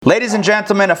Ladies and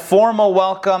gentlemen, a formal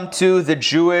welcome to the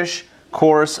Jewish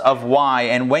course of why.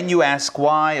 And when you ask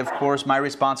why, of course, my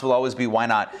response will always be why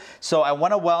not. So I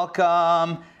want to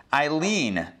welcome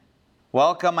Eileen.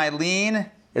 Welcome,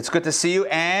 Eileen. It's good to see you.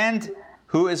 And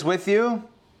who is with you?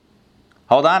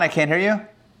 Hold on, I can't hear you.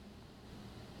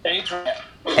 Adrian.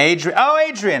 Oh,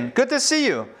 Adrian. Good to see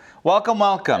you. Welcome,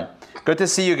 welcome. Good to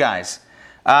see you guys.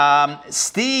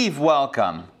 Steve,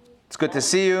 welcome. It's good to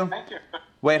see you. Thank you.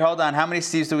 Wait, hold on. How many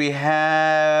Steves do we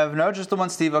have? No, just the one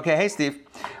Steve. Okay, hey, Steve.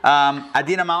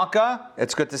 Adina Malka,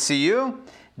 it's good to see you.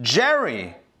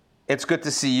 Jerry, it's good to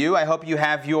see you. I hope you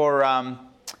have your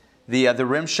the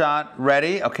rim shot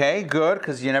ready. Okay, good,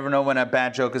 because you never know when a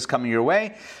bad joke is coming your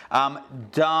way.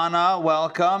 Donna,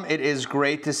 welcome. It is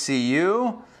great to see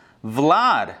you.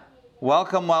 Vlad,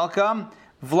 welcome, welcome.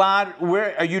 Vlad,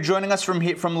 where are you joining us from?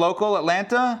 Here, from local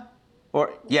Atlanta,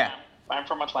 or yeah? I'm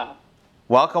from Atlanta.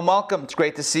 Welcome, welcome. It's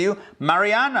great to see you.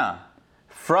 Mariana,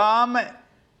 from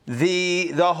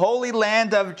the Holy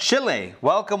Land of Chile.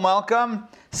 Welcome, welcome.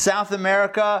 South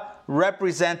America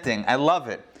representing. I love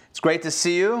it. It's great to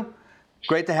see you.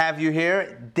 Great to have you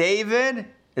here. David,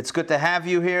 it's good to have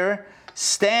you here.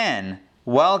 Stan,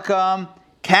 welcome.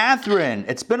 Catherine,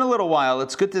 it's been a little while.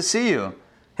 It's good to see you.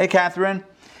 Hey, Catherine.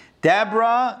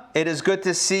 Deborah, it is good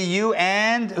to see you.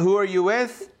 And who are you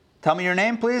with? Tell me your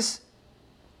name, please.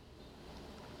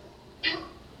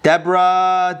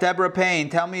 Deborah Payne,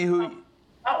 tell me who...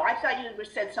 Oh, I thought you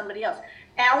said somebody else.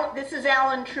 Alan, this is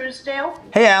Alan Truesdale.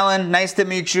 Hey, Alan, nice to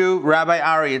meet you. Rabbi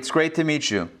Ari, it's great to meet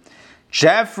you.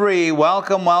 Jeffrey,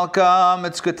 welcome, welcome.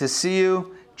 It's good to see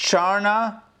you.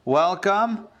 Charna,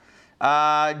 welcome.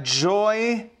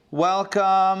 Joy,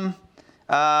 welcome.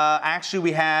 Actually,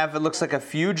 we have, it looks like a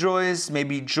few Joys.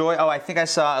 Maybe Joy. Oh, I think I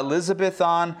saw Elizabeth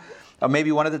on, or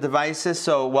maybe one of the devices.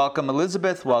 So welcome,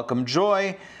 Elizabeth. Welcome,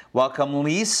 Joy. Welcome,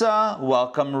 Lisa.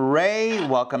 Welcome, Ray.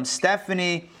 Welcome,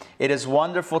 Stephanie. It is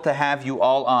wonderful to have you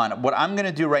all on. What I'm going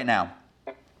to do right now,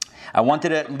 I wanted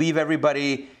to leave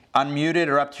everybody unmuted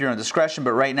or up to your own discretion,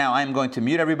 but right now I'm going to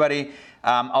mute everybody.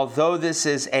 Although this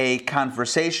is a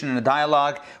conversation and a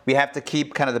dialogue, we have to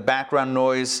keep kind of the background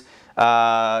noise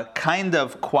kind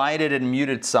of quieted and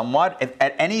muted somewhat. If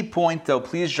at any point, though,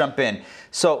 please jump in.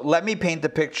 So let me paint the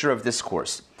picture of this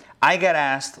course. I get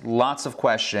asked lots of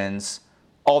questions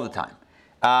all the time.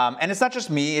 And it's not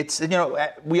just me, it's,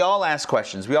 we all ask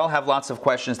questions. We all have lots of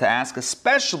questions to ask,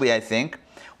 especially, I think,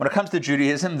 when it comes to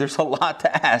Judaism, there's a lot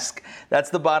to ask.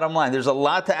 That's the bottom line. There's a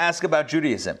lot to ask about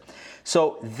Judaism.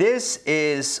 So this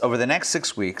is, over the next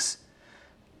 6 weeks,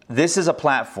 this is a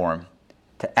platform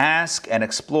to ask and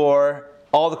explore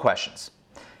all the questions.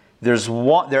 There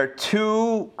are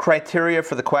two criteria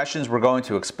for the questions we're going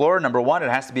to explore. Number one,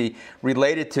 it has to be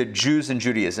related to Jews and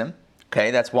Judaism. Okay,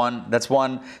 that's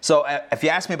one. So if you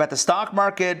ask me about the stock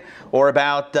market or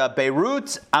about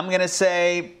Beirut, I'm going to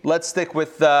say let's stick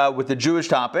with the Jewish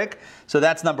topic. So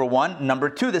that's number one. Number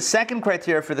two, the second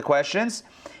criteria for the questions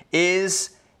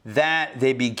is that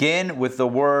they begin with the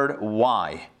word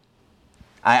why.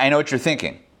 I know what you're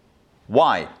thinking.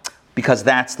 Why? Because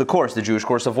that's the course, the Jewish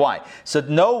course of why. So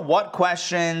no what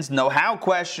questions, no how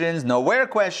questions, no where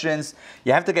questions.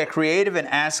 You have to get creative and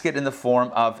ask it in the form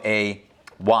of a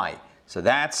why. So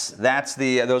those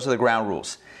are the ground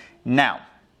rules. Now,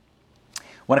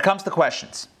 when it comes to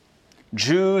questions,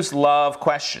 Jews love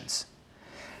questions.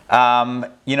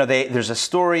 There's a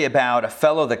story about a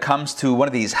fellow that comes to one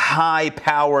of these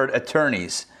high-powered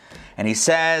attorneys, and he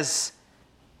says,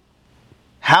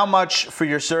 "How much for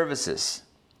your services?"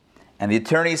 And the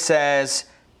attorney says,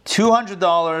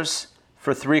 $200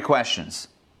 for 3 questions.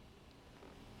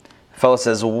 The fellow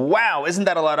says, "Wow, isn't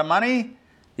that a lot of money?"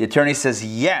 The attorney says,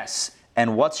 "Yes.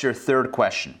 And what's your third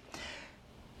question?"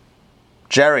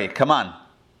 Jerry, come on.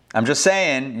 I'm just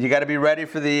saying, you got to be ready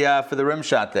for the rim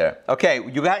shot there. Okay,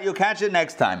 you'll catch it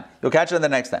next time. You'll catch it the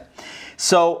next time.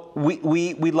 So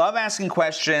we love asking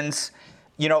questions.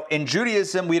 In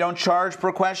Judaism, we don't charge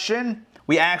per question.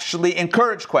 We actually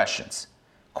encourage questions.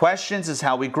 Questions is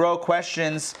how we grow.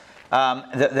 Questions,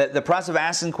 the process of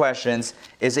asking questions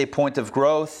is a point of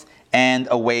growth and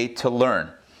a way to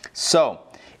learn. So,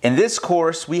 in this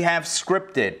course, we have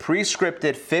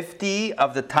pre-scripted 50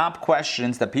 of the top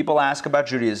questions that people ask about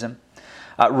Judaism,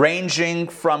 ranging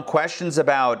from questions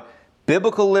about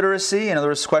biblical literacy, in other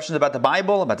words, questions about the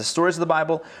Bible, about the stories of the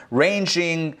Bible,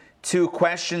 ranging to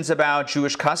questions about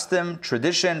Jewish custom,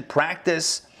 tradition,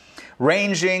 practice,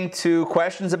 ranging to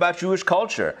questions about Jewish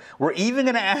culture. We're even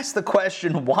going to ask the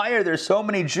question, why are there so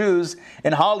many Jews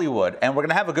in Hollywood? And we're going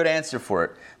to have a good answer for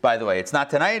it, by the way. It's not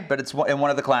tonight, but it's in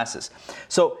one of the classes.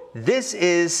 So this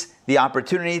is the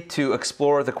opportunity to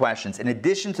explore the questions. In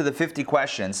addition to the 50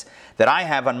 questions that I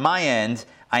have on my end,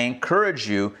 I encourage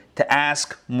you to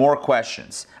ask more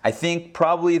questions. I think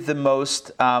probably the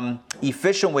most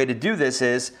efficient way to do this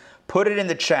is put it in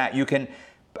the chat. You can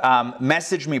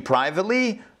message me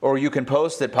privately, or you can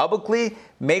post it publicly.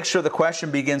 Make sure the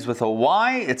question begins with a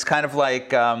why. It's kind of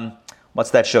like, what's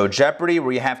that show, Jeopardy,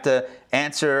 where you have to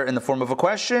answer in the form of a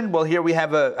question? Well, here we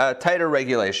have a tighter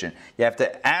regulation. You have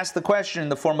to ask the question in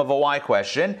the form of a why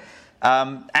question.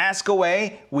 Ask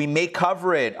away. We may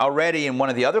cover it already in one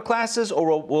of the other classes,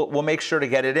 or we'll make sure to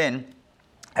get it in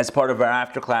as part of our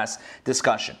after-class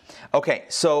discussion. Okay,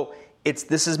 so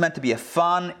this is meant to be a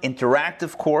fun,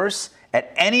 interactive course.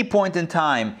 At any point in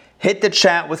time, hit the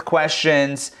chat with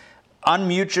questions,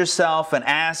 unmute yourself and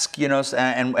ask,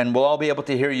 and we'll all be able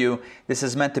to hear you. This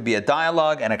is meant to be a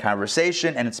dialogue and a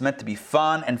conversation, and it's meant to be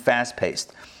fun and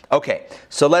fast-paced. Okay,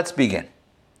 so let's begin.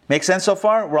 Make sense so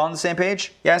far? We're all on the same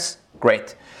page? Yes?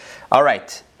 Great. All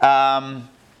right.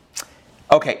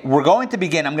 Okay, we're going to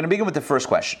begin. I'm going to begin with the first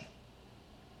question.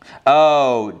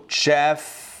 Oh,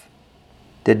 Jeff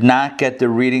did not get the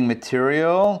reading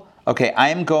material. Okay, I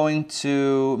am going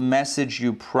to message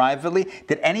you privately.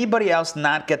 Did anybody else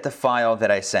not get the file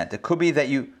that I sent? It could be that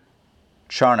you,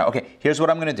 Charna. Okay, here's what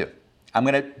I'm going to do. I'm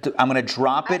going to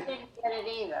drop it. I didn't get it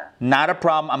either. Not a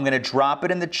problem. I'm going to drop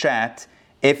it in the chat.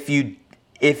 If you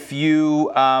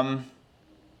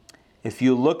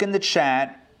look in the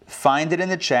chat, find it in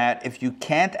the chat. If you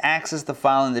can't access the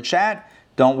file in the chat,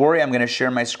 don't worry. I'm going to share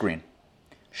my screen.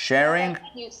 Sharing.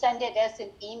 Can you send it as an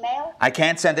email? I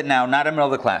can't send it now, not in the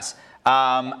middle of the class.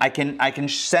 I can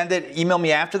send it, email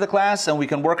me after the class, and we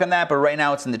can work on that, but right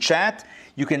now it's in the chat.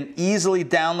 You can easily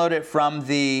download it from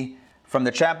the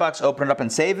chat box, open it up and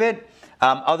save it.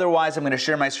 Otherwise, I'm going to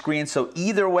share my screen. So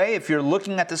either way, if you're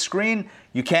looking at the screen,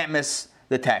 you can't miss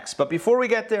the text. But before we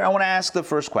get there, I want to ask the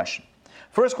first question.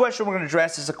 First question we're going to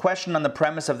address is a question on the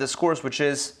premise of this course, which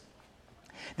is,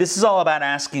 this is all about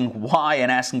asking why and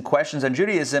asking questions on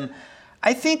Judaism.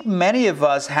 I think many of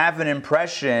us have an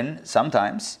impression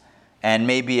sometimes, and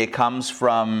maybe it comes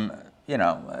from,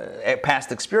 a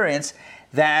past experience,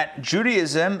 that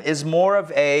Judaism is more of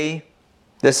a,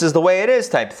 this is the way it is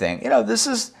type thing.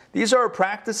 These are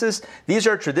practices, these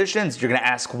are traditions. You're going to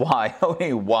ask why.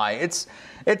 Why? It's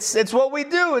what we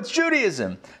do. It's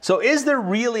Judaism. So is there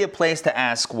really a place to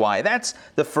ask why? That's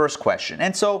the first question.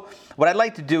 And so what I'd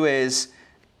like to do is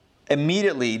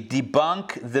immediately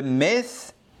debunk the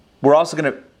myth. We're also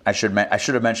going to, I should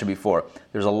have mentioned before,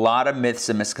 there's a lot of myths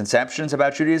and misconceptions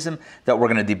about Judaism that we're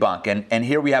going to debunk. And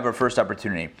here we have our first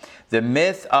opportunity. The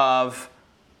myth of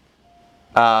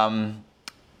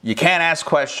you can't ask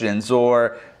questions,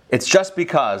 or it's just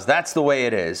because that's the way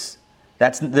it is.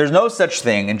 There's no such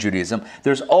thing in Judaism.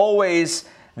 There's always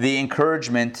the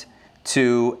encouragement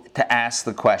to ask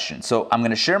the question. So I'm going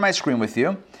to share my screen with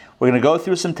you. We're going to go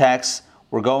through some text.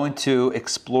 We're going to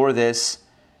explore this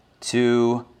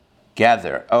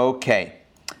together. Okay.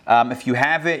 If you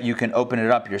have it, you can open it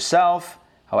up yourself.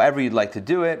 However you'd like to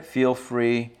do it, feel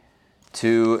free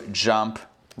to jump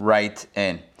right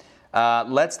in.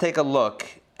 Let's take a look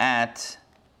at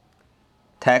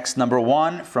text number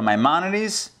 1 from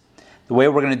Maimonides. The way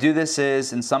we're going to do this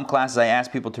is, in some classes I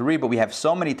ask people to read, but we have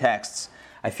so many texts,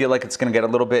 I feel like it's going to get a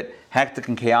little bit hectic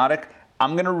and chaotic.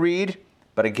 I'm going to read,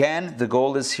 but again, the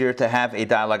goal is here to have a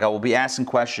dialogue. I will be asking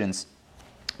questions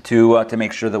to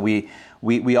make sure that we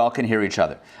all can hear each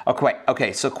other.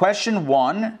 Okay, so question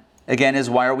 1, again, is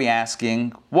why are we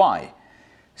asking why?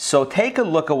 So take a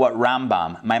look at what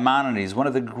Rambam, Maimonides, one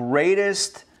of the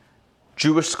greatest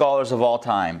Jewish scholars of all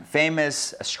time,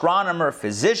 famous astronomer,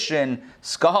 physician,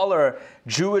 scholar,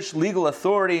 Jewish legal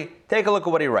authority. Take a look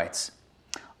at what he writes.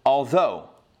 Although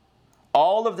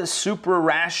all of the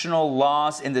super-rational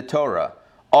laws in the Torah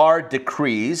are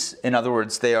decrees, in other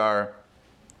words, they're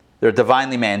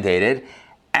divinely mandated,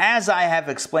 as I have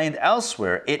explained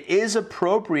elsewhere, it is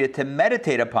appropriate to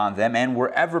meditate upon them and,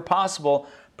 wherever possible,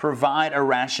 provide a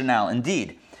rationale.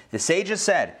 Indeed, the sages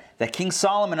said that King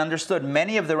Solomon understood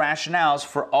many of the rationales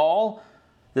for all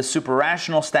the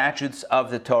super-rational statutes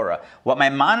of the Torah. What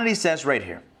Maimonides says right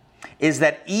here is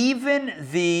that even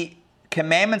the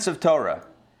commandments of Torah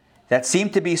that seem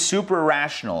to be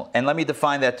super-rational, and let me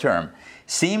define that term,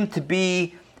 seem to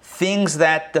be things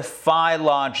that defy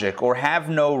logic or have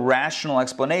no rational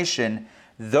explanation,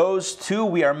 those too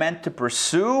we are meant to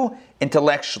pursue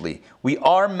intellectually. We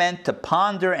are meant to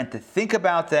ponder and to think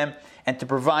about them and to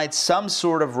provide some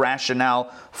sort of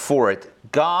rationale for it.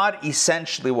 God,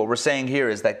 essentially, what we're saying here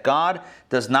is that God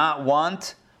does not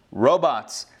want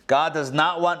robots. God does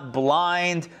not want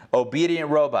blind, obedient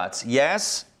robots.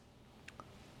 Yes,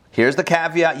 here's the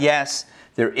caveat. Yes,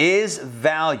 there is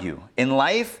value in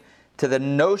life to the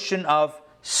notion of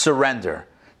surrender,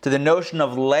 to the notion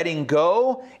of letting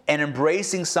go and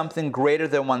embracing something greater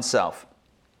than oneself.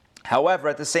 However,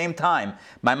 at the same time,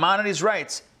 Maimonides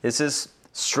writes, this is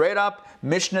straight up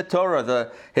Mishnah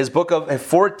Torah, his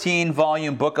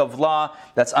 14-volume book of law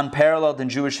that's unparalleled in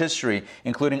Jewish history,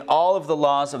 including all of the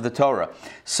laws of the Torah.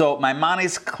 So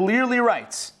Maimonides clearly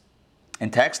writes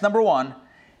in text number 1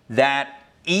 that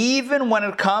even when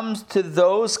it comes to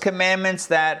those commandments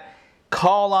that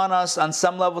call on us on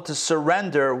some level to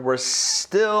surrender, we're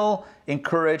still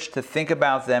encouraged to think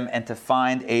about them and to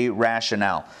find a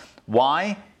rationale.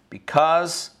 Why?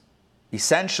 Because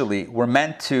essentially we're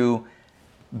meant to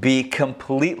be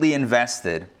completely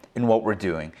invested in what we're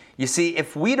doing. You see,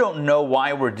 if we don't know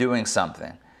why we're doing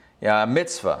something, a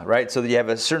mitzvah, right? So that you have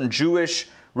a certain Jewish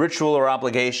ritual or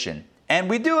obligation, and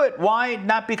we do it. Why?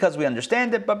 Not because we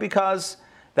understand it, but because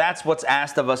that's what's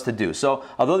asked of us to do. So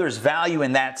although there's value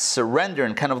in that surrender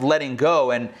and kind of letting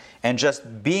go and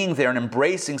just being there and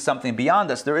embracing something beyond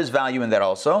us, there is value in that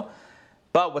also.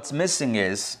 But what's missing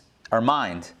is our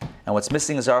mind, and what's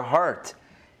missing is our heart.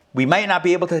 We might not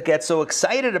be able to get so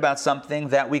excited about something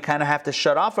that we kind of have to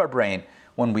shut off our brain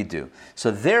when we do.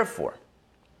 So therefore,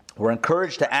 we're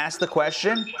encouraged to ask the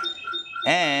question,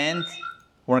 and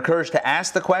we're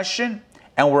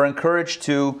encouraged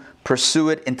to pursue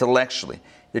it intellectually.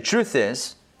 The truth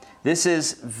is, this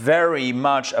is very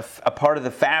much a part of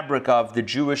the fabric of the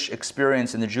Jewish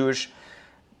experience and the Jewish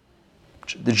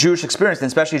experience, and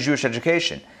especially Jewish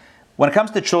education. When it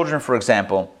comes to children, for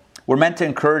example, we're meant to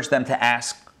encourage them to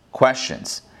ask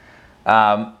questions.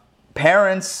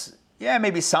 Parents,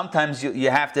 maybe sometimes you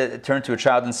have to turn to a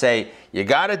child and say, you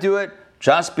got to do it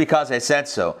just because I said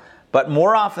so. But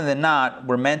more often than not,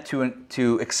 we're meant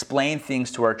to explain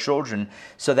things to our children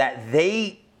so that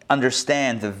they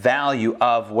understand the value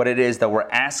of what it is that we're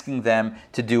asking them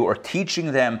to do or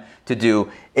teaching them to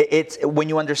do. It's when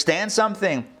you understand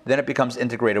something, then it becomes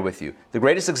integrated with you. The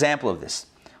greatest example of this,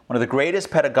 one of the greatest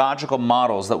pedagogical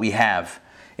models that we have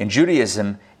in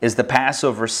Judaism is the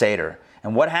Passover Seder.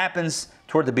 And what happens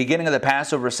toward the beginning of the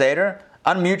Passover Seder?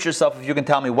 Unmute yourself if you can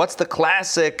tell me what's the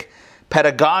classic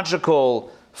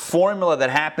pedagogical formula that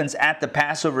happens at the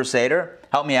Passover Seder.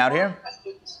 Help me out here.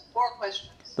 4 questions.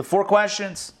 The 4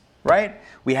 questions, right?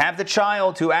 We have the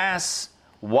child who asks,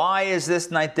 why is this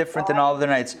night different than all other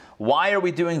nights? Why are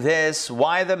we doing this?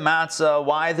 Why the matzah?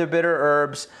 Why the bitter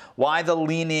herbs? Why the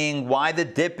leaning? Why the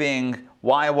dipping?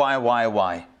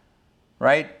 Why?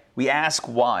 Right? We ask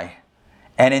why.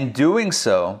 And in doing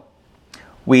so,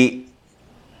 this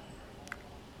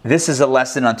is a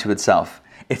lesson unto itself.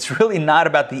 It's really not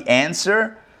about the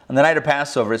answer on the night of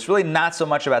Passover. It's really not so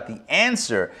much about the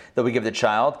answer that we give the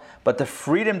child, but the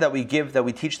freedom that we give, that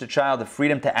we teach the child, the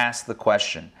freedom to ask the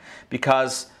question.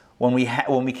 Because when we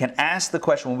can ask the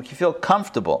question, when we can feel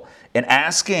comfortable in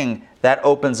asking, that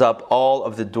opens up all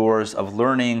of the doors of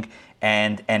learning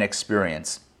and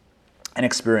experiencing.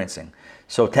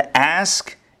 So to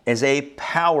ask is a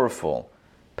powerful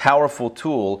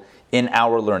tool in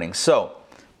our learning. So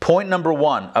point number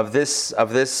 1 of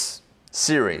this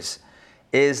series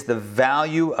is the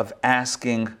value of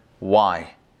asking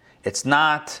why. It's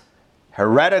not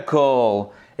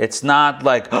heretical. It's not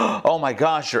like, oh my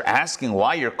gosh, you're asking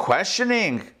why, you're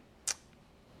questioning.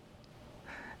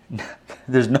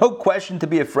 There's no question to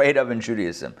be afraid of in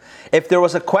Judaism. If there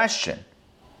was a question,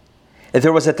 if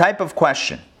there was a type of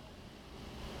question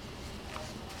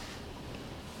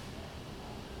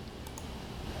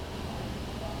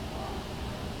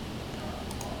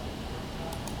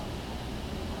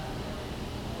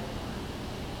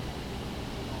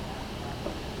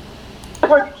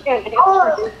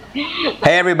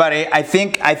Hey everybody, I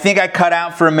think I cut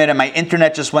out for a minute. My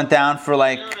internet just went down for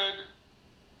like... Muted.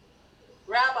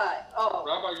 Rabbi,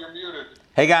 Rabbi, you're muted.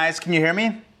 Hey guys, can you hear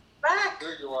me? back.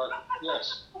 There you are.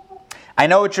 Yes. I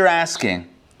know what you're asking.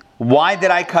 Why did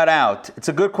I cut out? It's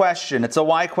a good question. It's a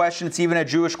why question. It's even a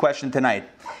Jewish question tonight.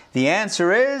 The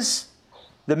answer is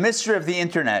the mystery of the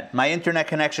internet. My internet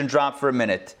connection dropped for a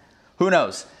minute. Who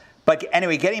knows? But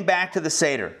anyway, getting back to the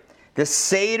Seder. The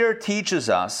Seder teaches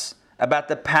us about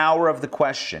the power of the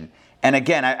question. And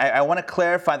again, I want to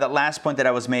clarify that last point that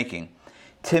I was making.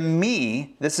 To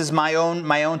me, this is my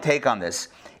own take on this.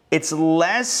 It's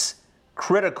less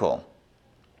critical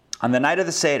on the night of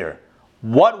the Seder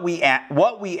what we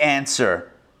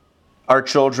answer our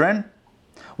children,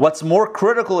 What's more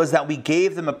critical is that we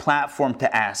gave them a platform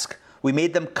to ask. We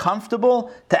made them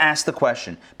comfortable to ask the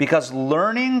question, because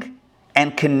learning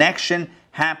and connection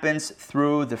happens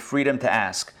through the freedom to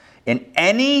ask. In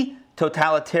any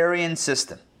totalitarian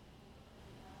system,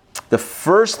 the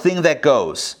first thing that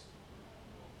goes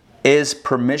is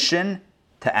permission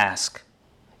to ask.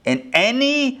 In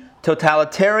any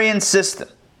totalitarian system,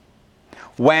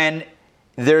 when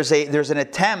there's an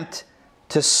attempt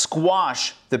to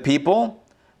squash the people,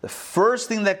 the first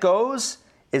thing that goes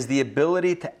is the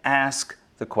ability to ask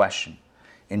the question.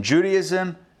 In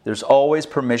Judaism, there's always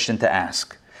permission to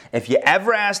ask. If you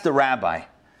ever ask the rabbi,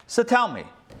 so tell me,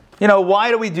 why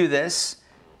do we do this?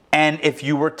 And if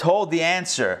you were told the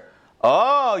answer,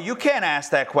 oh, you can't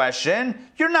ask that question,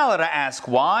 you're not allowed to ask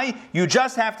why, you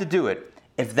just have to do it.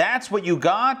 If that's what you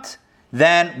got,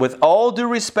 then with all due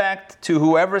respect to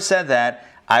whoever said that,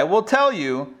 I will tell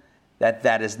you that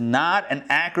that is not an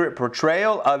accurate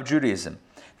portrayal of Judaism.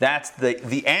 That's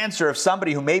the answer of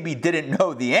somebody who maybe didn't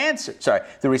know the answer. Sorry,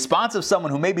 the response of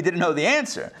someone who maybe didn't know the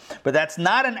answer. But that's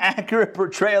not an accurate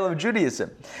portrayal of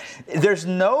Judaism. There's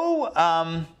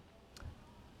no,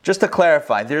 just to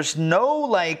clarify, there's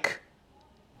no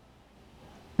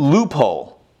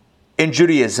loophole in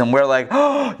Judaism where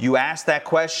oh, you asked that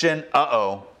question,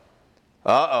 uh-oh.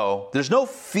 There's no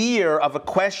fear of a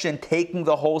question taking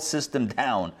the whole system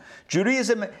down.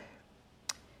 Judaism,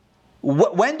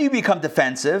 when do you become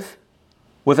defensive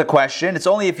with a question? It's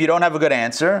only if you don't have a good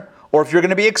answer or if you're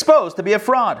going to be exposed to be a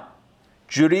fraud.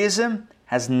 Judaism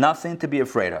has nothing to be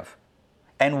afraid of.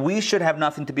 And we should have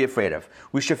nothing to be afraid of.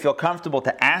 We should feel comfortable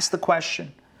to ask the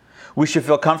question. We should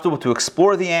feel comfortable to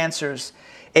explore the answers.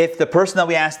 If the person that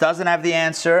we ask doesn't have the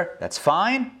answer, that's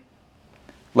fine.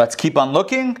 Let's keep on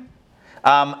looking.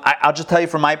 I'll just tell you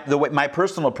from my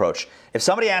personal approach. If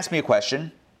somebody asks me a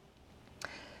question,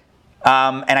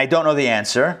 and I don't know the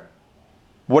answer,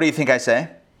 what do you think I say?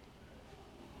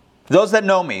 Those that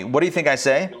know me, what do you think I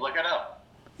say? You look it up.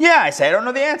 Yeah, I say I don't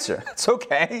know the answer. It's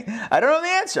okay. I don't know the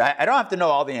answer. I don't have to know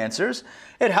all the answers.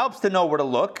 It helps to know where to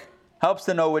look. Helps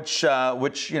to know which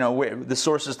the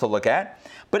sources to look at.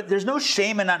 But there's no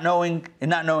shame in not knowing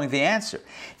the answer.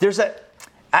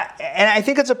 And I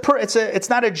think it's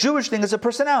not a Jewish thing, it's a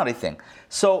personality thing.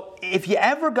 So if you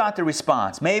ever got the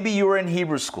response, maybe you were in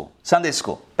Hebrew school, Sunday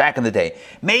school, back in the day.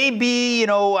 Maybe,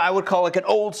 I would call an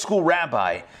old school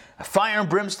rabbi, a fire and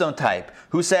brimstone type,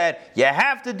 who said, you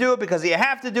have to do it because you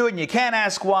have to do it and you can't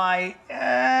ask why.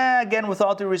 Again, with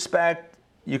all due respect,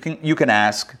 you can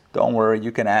ask. Don't worry,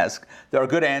 you can ask. There are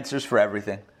good answers for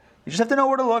everything. You just have to know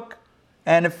where to look.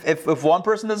 And if one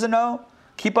person doesn't know,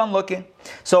 keep on looking.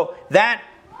 So that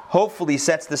hopefully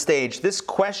sets the stage. This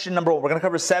question number 1, we're going to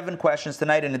cover 7 questions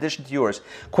tonight in addition to yours.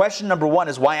 Question number 1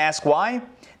 is why ask why?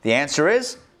 The answer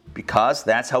is because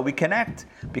that's how we connect.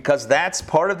 Because that's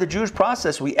part of the Jewish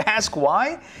process. We ask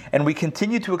why and we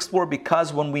continue to explore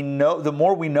because when we know, the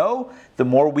more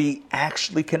we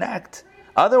actually connect.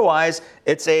 Otherwise,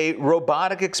 it's a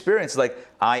robotic experience like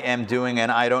I am doing and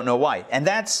I don't know why. And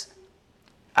that's,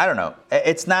 I don't know.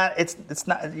 It's not,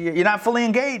 you're not fully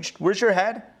engaged. Where's your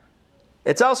head?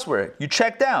 It's elsewhere. You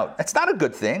checked out. That's not a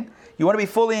good thing. You want to be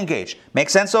fully engaged. Make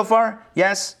sense so far?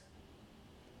 Yes?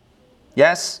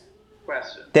 Yes?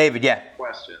 Question. David, yeah.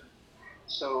 Question.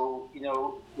 So,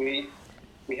 we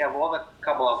have all the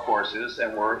Kabbalah courses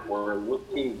and we're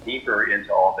looking deeper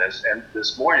into all this. And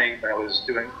this morning when I was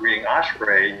reading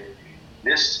Ashrei,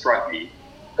 this struck me.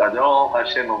 Gadol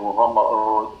Hashem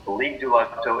Ma'od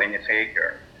Ligdulato Ein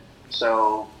Chaker.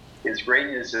 So His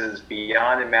greatness is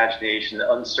beyond imagination,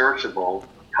 unsearchable.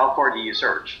 How far do you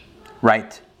search?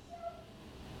 Right.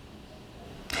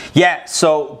 Yeah,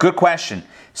 so good question.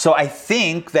 So I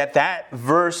think that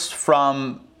verse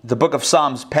from the book of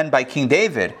Psalms penned by King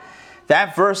David,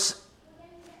 that verse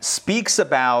speaks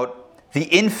about the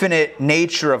infinite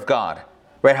nature of God,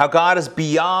 right? How God is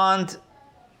beyond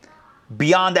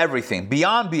everything,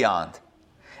 beyond.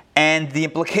 And the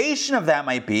implication of that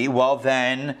might be, well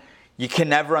then, you can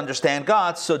never understand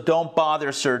God, so don't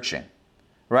bother searching,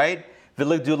 right?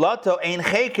 V'ligdulato ein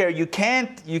cheker, you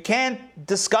can't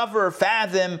discover or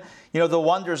fathom, the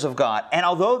wonders of God. And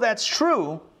although that's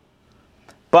true,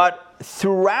 but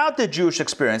throughout the Jewish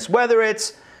experience, whether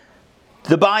it's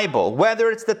the Bible, whether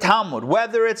it's the Talmud,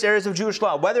 whether it's areas of Jewish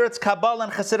law, whether it's Kabbalah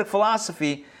and Hasidic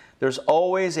philosophy, there's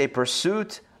always a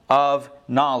pursuit of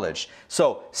knowledge.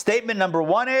 So, statement number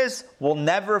 1 is, we'll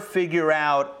never figure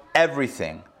out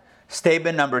everything.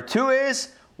 Statement number 2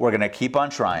 is, we're going to keep on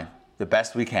trying the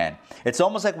best we can. It's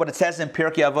almost like what it says in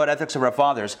Pirkei Avot, Ethics of Our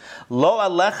Fathers, Lo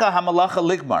alecha hamalacha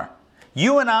ligmar.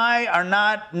 You and I are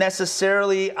not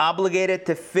necessarily obligated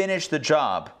to finish the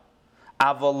job.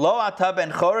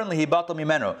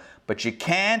 But you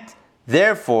can't,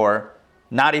 therefore,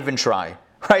 not even try.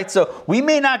 Right? So we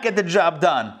may not get the job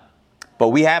done, but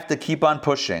we have to keep on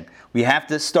pushing. We have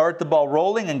to start the ball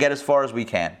rolling and get as far as we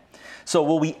can. So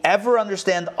will we ever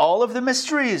understand all of the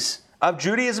mysteries of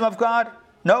Judaism of God?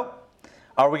 No.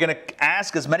 Are we going to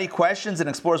ask as many questions and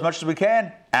explore as much as we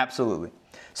can? Absolutely.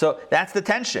 So that's the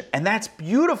tension. And that's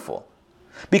beautiful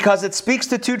because it speaks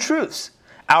to two truths.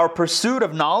 Our pursuit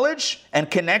of knowledge and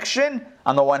connection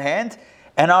on the one hand,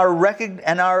 and our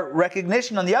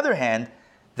recognition on the other hand,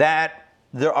 that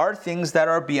there are things that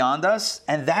are beyond us,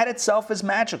 and that itself is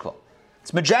magical.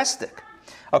 It's majestic.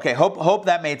 Okay, hope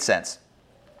that made sense.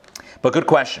 But good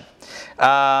question.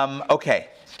 Okay,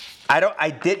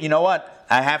 you know what?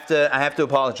 I have to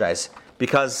apologize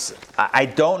because I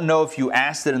don't know if you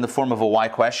asked it in the form of a why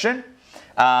question,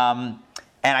 and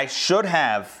I should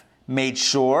have made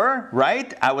sure.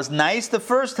 Right? I was nice the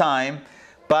first time,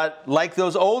 but like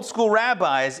those old school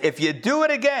rabbis, if you do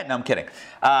it again, no, I'm kidding.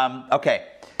 Okay,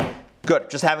 good.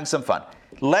 Just having some fun.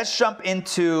 Let's jump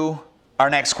into our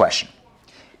next question.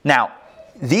 Now,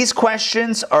 these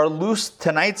questions are loose.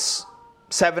 Tonight's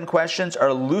 7 questions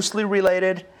are loosely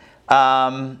related.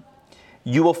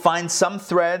 You will find some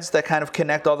threads that kind of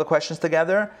connect all the questions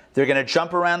together. They're going to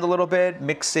jump around a little bit,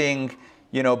 mixing,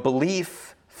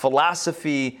 belief,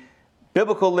 philosophy,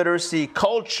 biblical literacy,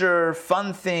 culture,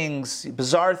 fun things,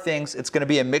 bizarre things. It's going to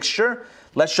be a mixture.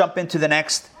 Let's jump into the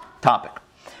next topic.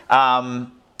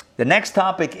 The next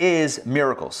topic is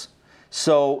miracles.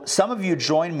 So some of you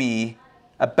joined me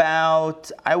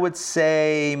about, I would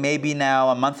say, maybe now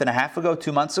a month and a half ago,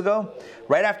 2 months ago,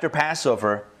 right after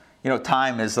Passover.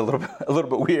 Time is a little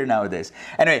bit weird nowadays.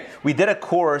 Anyway, we did a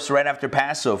course right after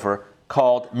Passover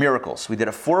called Miracles. We did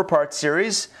a 4-part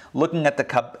series looking at the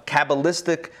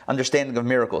Kabbalistic understanding of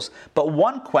miracles. But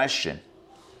one question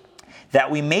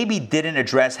that we maybe didn't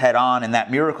address head on in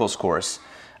that Miracles course,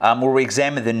 where we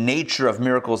examine the nature of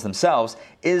miracles themselves,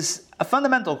 is a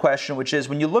fundamental question, which is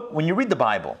when you read the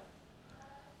Bible,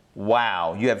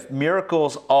 wow, you have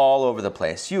miracles all over the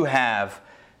place. You have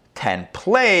 10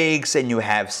 plagues, and you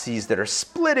have seas that are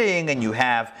splitting, and you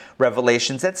have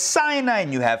revelations at Sinai,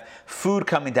 and you have food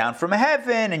coming down from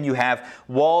heaven, and you have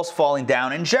walls falling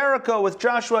down in Jericho with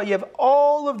Joshua. You have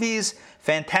all of these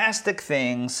fantastic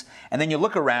things, and then you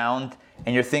look around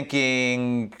and you're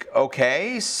thinking,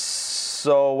 okay,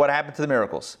 so what happened to the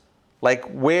miracles? Like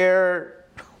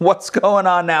what's going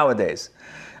on nowadays?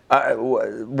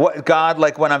 What God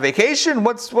went on vacation?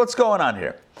 What's going on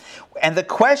here? And the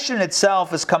question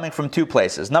itself is coming from 2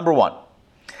 places. Number one,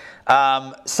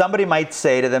 somebody might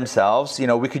say to themselves,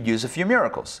 we could use a few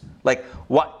miracles.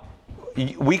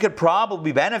 We could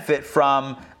probably benefit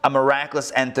from a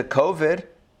miraculous end to COVID,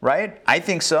 right? I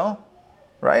think so,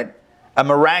 right? A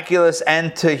miraculous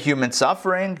end to human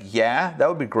suffering, yeah, that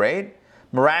would be great.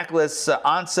 Miraculous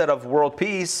onset of world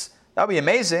peace, that would be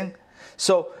amazing.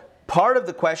 So part of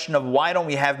the question of why don't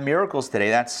we have miracles today,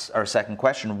 that's our second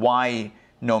question, why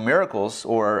no miracles,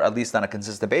 or at least on a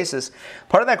consistent basis.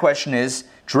 Part of that question is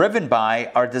driven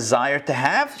by our desire to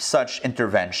have such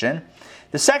intervention.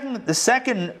 The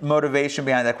second motivation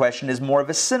behind that question is more of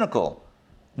a cynical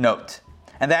note.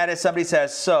 And that is somebody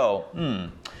says,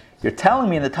 you're telling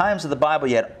me in the times of the Bible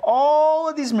you had all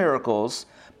of these miracles,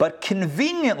 but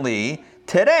conveniently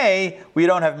today we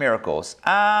don't have miracles.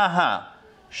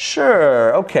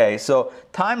 Sure, okay, so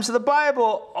times of the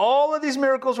Bible, all of these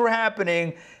miracles were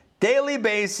happening, daily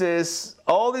basis,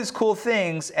 all these cool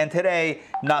things, and today,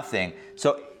 nothing.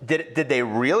 So did they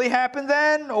really happen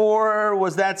then, or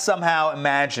was that somehow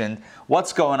imagined?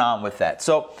 What's going on with that?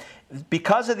 So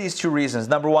because of these 2 reasons,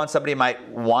 number one, somebody might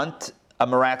want a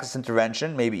miraculous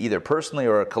intervention, maybe either personally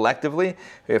or collectively,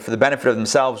 for the benefit of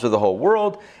themselves or the whole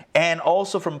world, and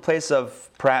also from a place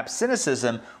of perhaps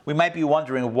cynicism, we might be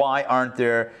wondering why aren't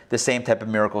there the same type of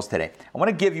miracles today? I want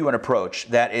to give you an approach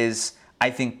that is, I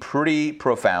think, pretty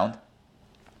profound.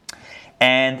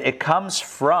 And it comes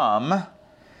from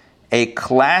a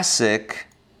classic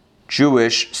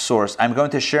Jewish source. I'm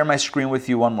going to share my screen with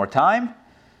you one more time.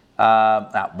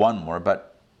 Not one more,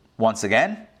 but once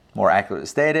again, more accurately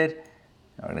stated.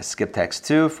 We're going to skip text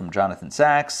 2 from Jonathan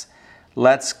Sachs.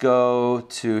 Let's go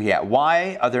to,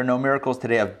 why are there no miracles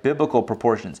today of biblical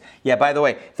proportions? Yeah, by the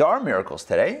way, there are miracles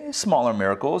today, smaller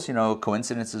miracles,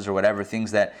 coincidences or whatever,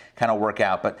 things that kind of work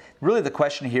out. But really the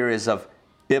question here is of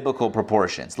biblical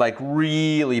proportions, like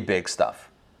really big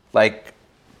stuff, like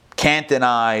can't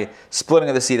deny, splitting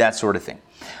of the sea, that sort of thing.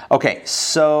 Okay,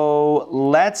 so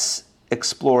let's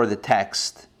explore the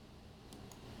text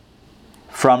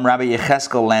from Rabbi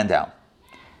Yecheskel Landau,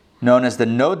 known as the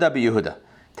Noda B'Yehuda.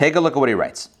 Take a look at what he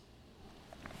writes.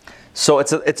 So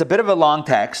it's a bit of a long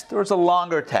text, or it's a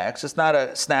longer text. It's not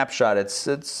a snapshot.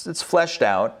 It's fleshed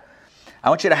out. I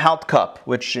want you to halt cup,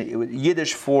 which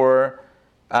Yiddish for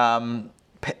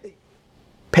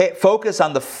focus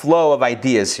on the flow of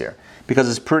ideas here, because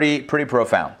it's pretty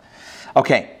profound.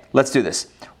 Okay, let's do this.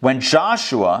 When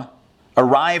Joshua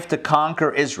arrived to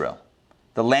conquer Israel,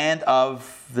 the land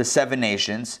of the 7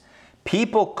 nations,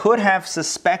 people could have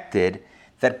suspected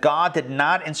that God did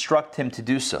not instruct him to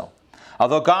do so.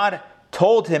 Although God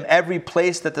told him, every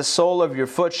place that the sole of your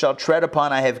foot shall tread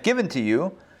upon I have given to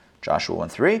you, Joshua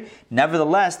 1:3,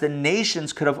 nevertheless, the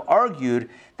nations could have argued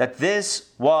that this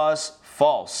was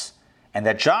false, and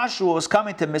that Joshua was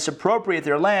coming to misappropriate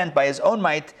their land by his own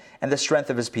might and the strength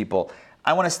of his people.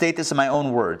 I want to state this in my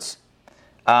own words.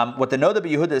 What the Noda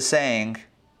B'Yehuda is saying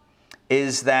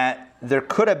is that there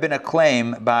could have been a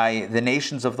claim by the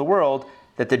nations of the world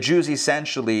that the Jews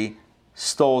essentially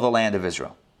stole the land of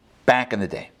Israel back in the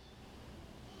day.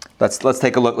 Let's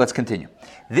take a look. Let's continue.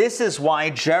 This is why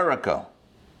Jericho,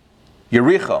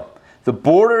 Yericho, the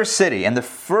border city and the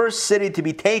first city to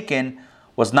be taken,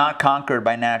 was not conquered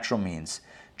by natural means.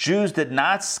 Jews did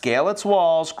not scale its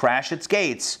walls, crash its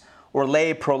gates, or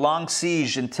lay prolonged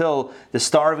siege until the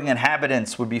starving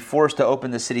inhabitants would be forced to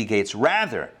open the city gates.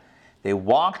 Rather, they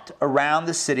walked around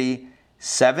the city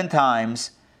 7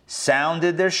 times,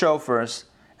 sounded their shofars,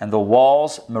 and the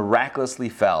walls miraculously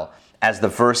fell. As the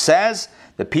verse says,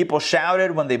 the people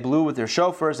shouted when they blew with their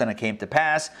shofars, and it came to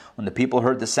pass, when the people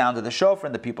heard the sound of the shofar,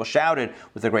 and the people shouted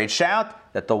with a great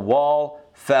shout, that the wall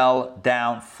fell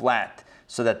down flat,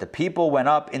 so that the people went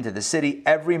up into the city,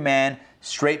 every man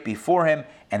straight before him,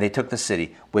 and they took the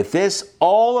city. With this,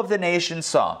 all of the nations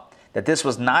saw that this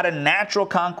was not a natural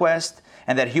conquest,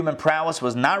 and that human prowess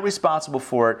was not responsible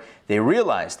for it. They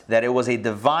realized that it was a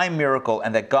divine miracle,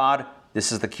 and that God,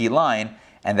 this is the key line,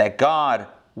 and that God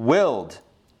willed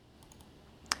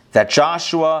that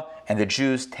Joshua and the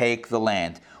Jews take the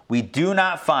land. We do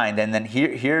not find, and then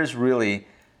here's really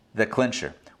the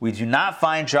clincher, we do not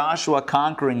find Joshua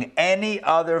conquering any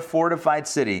other fortified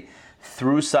city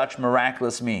through such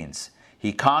miraculous means.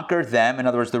 He conquered them, in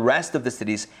other words, the rest of the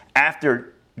cities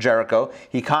after Jericho,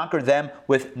 he conquered them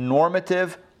with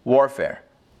normative warfare.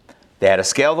 They had to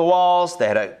scale the walls, they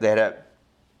had to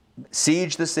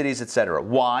siege the cities, etc.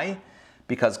 Why?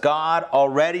 Because God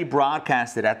already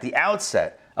broadcasted at the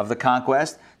outset of the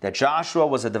conquest that Joshua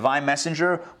was a divine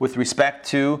messenger with respect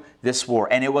to this war.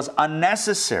 And it was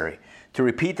unnecessary to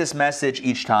repeat this message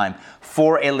each time.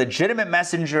 For a legitimate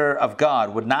messenger of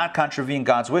God would not contravene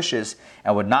God's wishes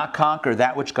and would not conquer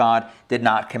that which God did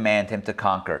not command him to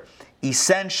conquer.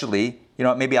 Essentially,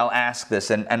 maybe I'll ask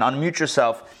this, and unmute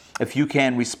yourself if you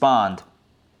can respond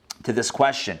to this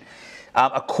question.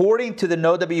 According to the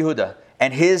Noda B'Yehuda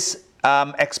and his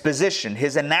exposition,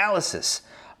 his analysis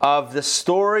of the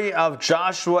story of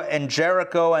Joshua and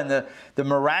Jericho and the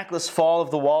miraculous fall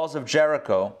of the walls of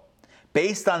Jericho,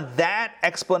 based on that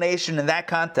explanation in that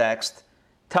context,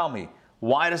 tell me,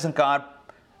 why doesn't God,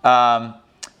 let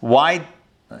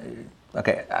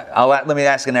me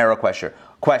ask a narrow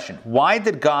question. Why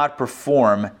did God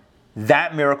perform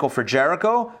that miracle for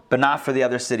Jericho, but not for the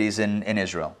other cities in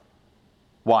Israel?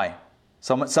 Why?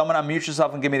 Someone unmute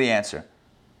yourself and give me the answer.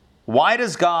 Why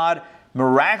does God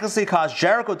miraculously cause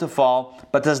Jericho to fall,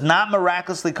 but does not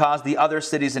miraculously cause the other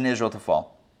cities in Israel to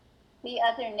fall? The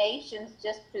other nations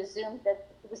just presumed that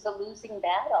it was a losing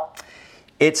battle.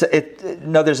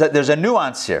 There's a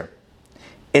nuance here.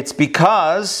 It's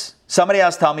because, somebody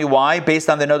else tell me why, based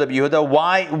on the Noda B'Yehuda,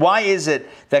 why is it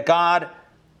that God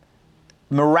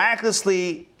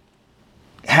miraculously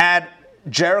had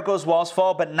Jericho's walls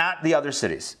fall, but not the other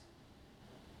cities?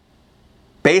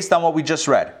 Based on what we just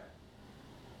read.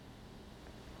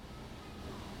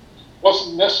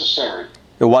 Wasn't necessary.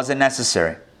 It wasn't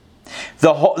necessary.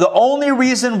 The only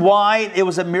reason why it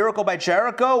was a miracle by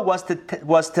Jericho was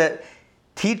to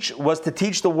teach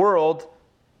the world,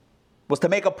 was to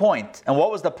make a point. And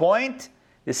what was the point?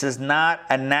 This is not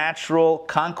a natural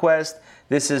conquest.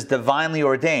 This is divinely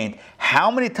ordained.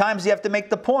 How many times do you have to make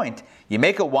the point? You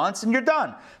make it once and you're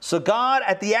done. So God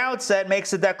at the outset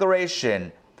makes a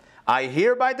declaration. I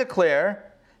hereby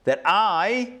declare that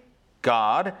I,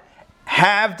 God,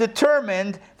 have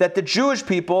determined that the Jewish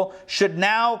people should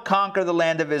now conquer the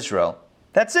land of Israel.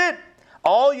 That's it.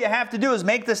 All you have to do is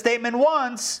make the statement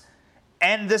once,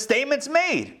 and the statement's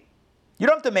made. You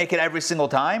don't have to make it every single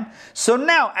time. So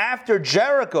now, after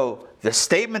Jericho, the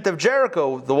statement of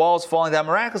Jericho, the walls falling down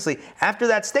miraculously, after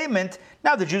that statement,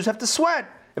 now the Jews have to sweat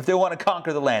if they want to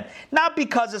conquer the land. Not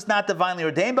because it's not divinely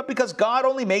ordained, but because God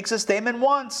only makes a statement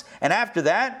once. And after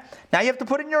that, now you have to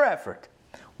put in your effort.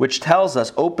 which tells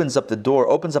us, opens up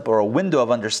a window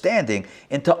of understanding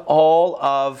into all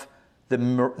of the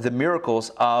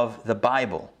miracles of the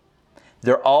Bible.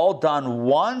 They're all done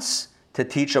once to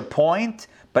teach a point,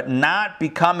 but not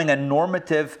becoming a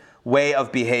normative way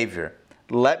of behavior.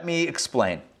 Let me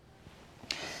explain.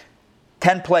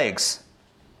 10 plagues,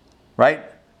 right?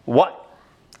 What?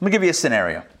 Let me give you a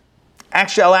scenario.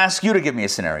 Actually, I'll ask you to give me a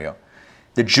scenario.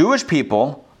 The Jewish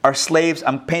people are slaves.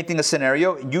 I'm painting a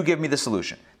scenario. You give me the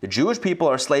solution. The Jewish people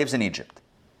are slaves in Egypt.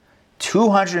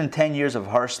 210 years of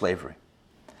harsh slavery.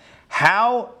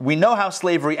 We know how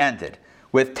slavery ended,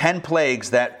 with 10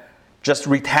 plagues that just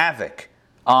wreaked havoc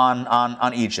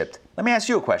on Egypt. Let me ask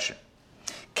you a question.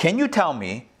 Can you tell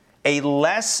me a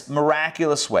less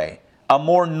miraculous way, a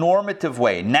more normative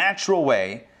way, natural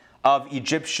way of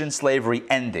Egyptian slavery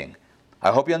ending?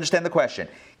 I hope you understand the question.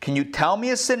 Can you tell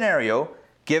me a scenario,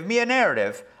 give me a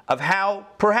narrative of how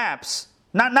perhaps,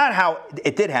 not how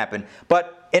it did happen,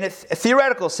 but in a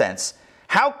theoretical sense,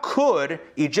 how could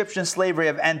Egyptian slavery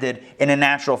have ended in a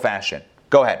natural fashion?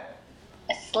 Go ahead.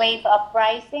 A slave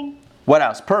uprising? What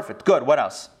else? Perfect. Good. What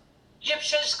else?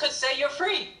 Egyptians could say you're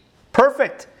free.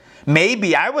 Perfect.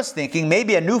 Maybe, I was thinking,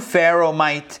 maybe a new pharaoh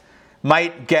might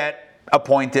get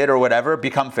appointed or whatever,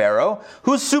 become pharaoh,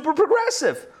 who's super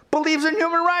progressive, believes in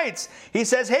human rights. He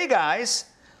says, hey guys,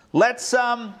 let's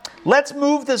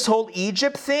move this whole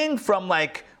Egypt thing from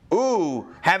like,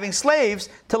 having slaves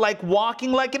to like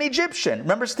walking like an Egyptian.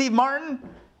 Remember Steve Martin?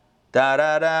 Da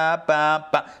da da ba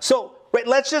ba. So, wait,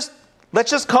 let's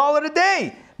just call it a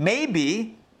day.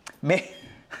 Maybe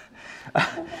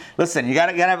listen, you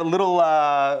gotta have a little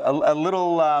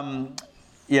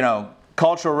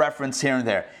cultural reference here and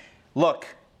there. Look,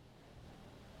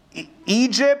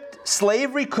 Egypt,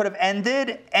 slavery could have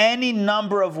ended any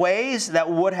number of ways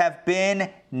that would have been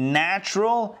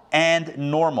natural and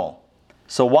normal.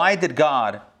 So why did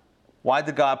God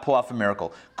pull off a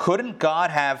miracle? Couldn't God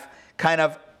have kind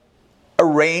of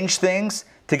arranged things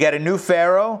to get a new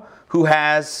pharaoh who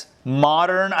has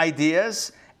modern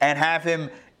ideas and have him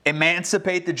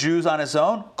emancipate the Jews on his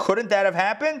own? Couldn't that have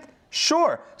happened?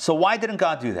 Sure. So why didn't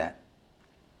God do that?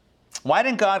 Why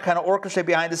didn't God kind of orchestrate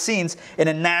behind the scenes in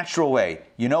a natural way?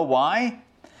 You know why?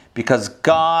 Because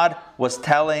God was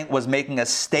making a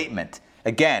statement.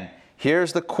 Again,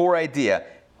 here's the core idea.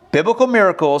 Biblical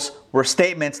miracles were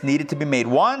statements needed to be made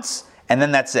once, and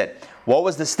then that's it. What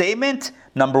was the statement?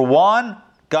 Number one,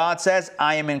 God says,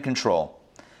 I am in control.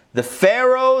 The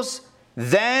Pharaoh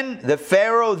then,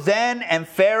 and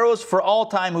pharaohs for all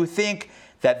time who think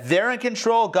that they're in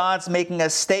control, God's making a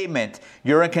statement.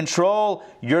 You're in control,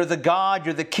 you're the God,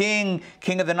 you're the king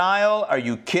of the Nile. Are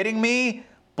you kidding me?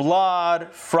 Blood,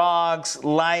 frogs,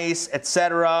 lice,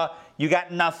 etc. You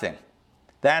got nothing.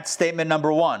 That's statement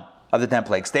number one of the 10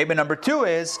 plagues. Statement number two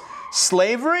is,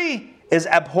 slavery is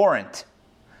abhorrent.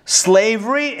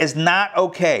 Slavery is not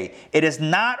okay. It is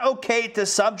not okay to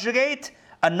subjugate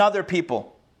another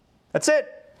people. That's it.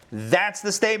 That's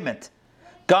the statement.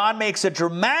 God makes a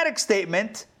dramatic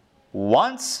statement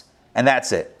once, and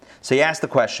that's it. So you ask the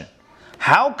question,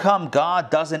 how come God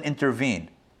doesn't intervene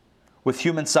with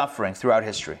human suffering throughout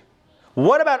history?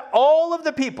 What about all of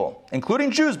the people,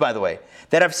 including Jews, by the way,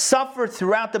 that have suffered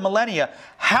throughout the millennia?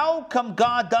 How come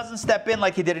God doesn't step in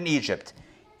like he did in Egypt?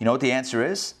 You know what the answer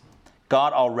is?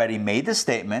 God already made the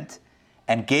statement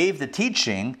and gave the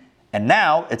teaching, and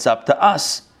now it's up to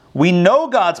us. We know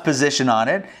God's position on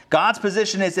it. God's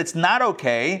position is it's not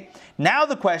okay. Now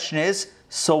the question is,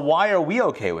 so why are we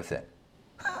okay with it?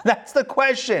 That's the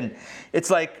question. It's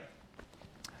like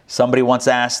somebody once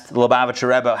asked the Lubavitcher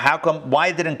Rebbe,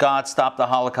 why didn't God stop the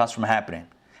Holocaust from happening?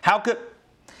 How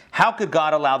could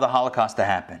God allow the Holocaust to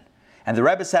happen? And the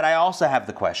Rebbe said, I also have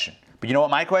the question. But you know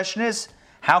what my question is?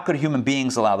 How could human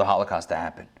beings allow the Holocaust to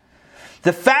happen?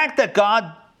 The fact that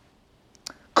God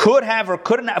could have or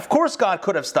couldn't have, of course God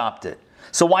could have stopped it.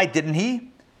 So why didn't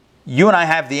he? You and I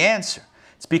have the answer.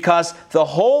 It's because the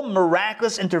whole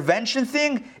miraculous intervention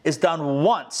thing is done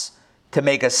once to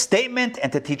make a statement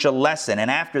and to teach a lesson.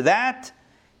 And after that,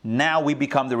 now we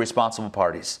become the responsible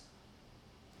parties.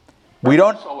 We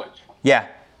don't... Sollish, Yeah.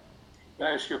 can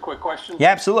I ask you a quick question? Yeah,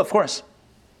 absolutely, of course.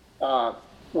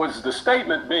 Was the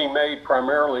statement being made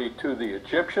primarily to the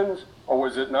Egyptians, or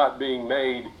was it not being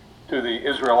made to the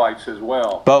Israelites as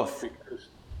well? Both.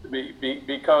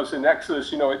 Because in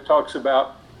Exodus, it talks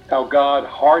about how God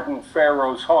hardened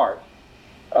Pharaoh's heart.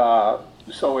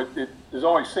 So it has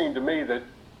always seemed to me that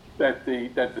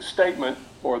the statement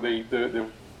or the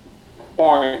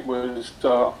point was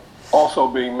also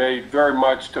being made very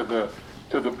much to the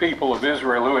people of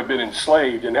Israel who had been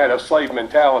enslaved and had a slave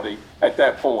mentality, at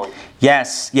that point.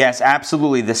 Yes,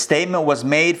 absolutely. The statement was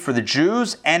made for the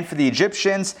Jews and for the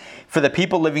Egyptians, for the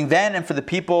people living then and for the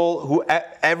people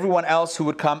everyone else who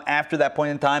would come after that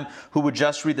point in time, who would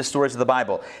just read the stories of the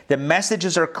Bible. The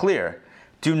messages are clear.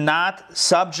 Do not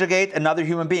subjugate another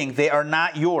human being. They are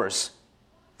not yours.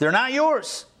 They're not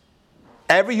yours.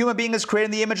 Every human being is created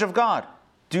in the image of God.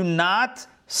 Do not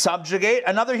subjugate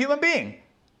another human being.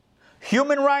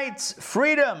 Human rights,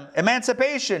 freedom,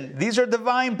 emancipation, these are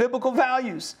divine biblical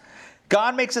values.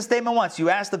 God makes a statement once. You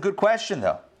asked a good question,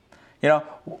 though.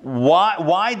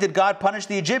 Why did God punish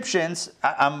the Egyptians?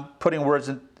 I'm putting words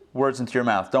into your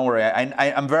mouth. Don't worry.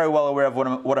 I'm very well aware of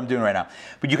what I'm doing right now.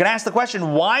 But you can ask the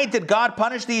question, why did God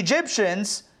punish the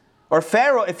Egyptians or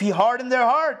Pharaoh if he hardened their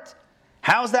heart?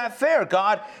 How's that fair?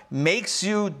 God makes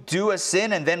you do a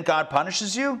sin and then God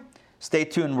punishes you? Stay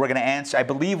tuned. We're going to answer. I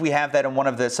believe we have that in one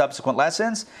of the subsequent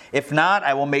lessons. If not,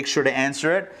 I will make sure to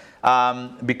answer it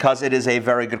because it is a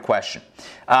very good question.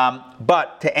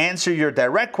 But to answer your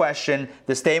direct question,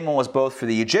 the statement was both for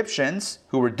the Egyptians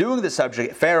who were doing the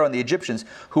subject, Pharaoh and the Egyptians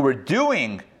who were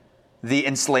doing the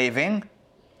enslaving,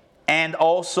 and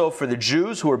also for the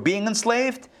Jews who were being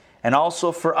enslaved, and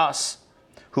also for us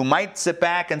who might sit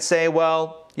back and say,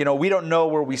 well, we don't know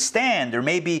where we stand, or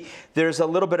maybe there's a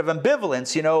little bit of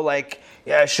ambivalence,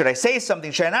 should I say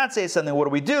something, should I not say something, what do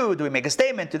we do? Do we make a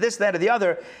statement, do this, that, or the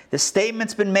other? The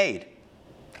statement's been made.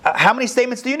 How many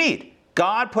statements do you need?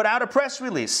 God put out a press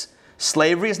release.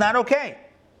 Slavery is not okay.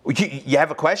 You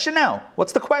have a question now?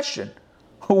 What's the question?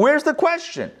 Where's the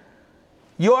question?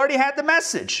 You already had the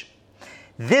message.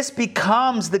 This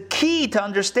becomes the key to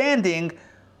understanding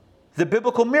the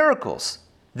biblical miracles.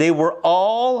 They were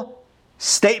all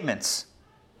statements,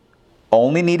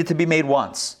 only needed to be made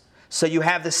once. So you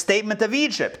have the statement of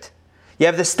Egypt. You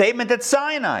have the statement at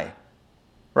Sinai,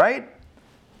 right?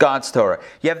 God's Torah.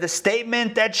 You have the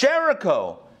statement at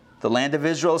Jericho. The land of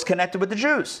Israel is connected with the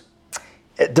Jews.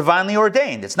 Divinely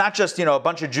ordained. It's not just, a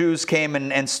bunch of Jews came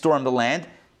and stormed the land.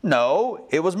 No,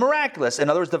 it was miraculous.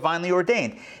 In other words, divinely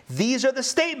ordained. These are the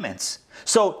statements.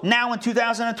 So now in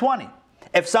 2020,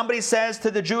 if somebody says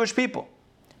to the Jewish people,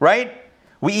 right?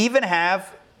 We even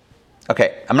have,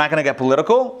 I'm not going to get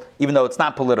political, even though it's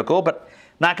not political, but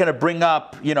not going to bring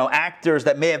up, actors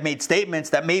that may have made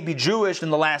statements that may be Jewish in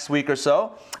the last week or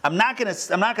so. I'm not going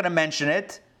to mention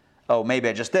it. Oh, maybe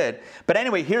I just did. But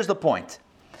anyway, here's the point.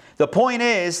 The point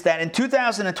is that in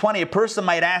 2020, a person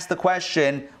might ask the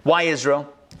question, why Israel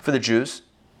for the Jews?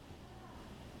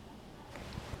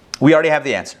 We already have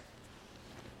the answer.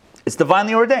 It's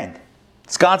divinely ordained.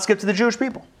 It's God's gift to the Jewish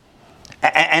people.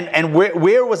 And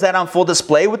where was that on full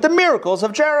display? With the miracles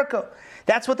of Jericho.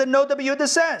 That's what the No W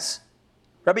says.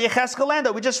 Rabbi Yecheskel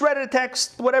Lando, we just read it,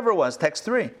 text, whatever it was, text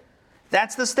 3.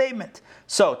 That's the statement.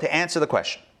 So, to answer the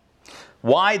question,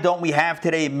 why don't we have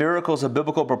today miracles of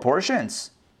biblical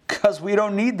proportions? Because we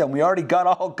don't need them. We already got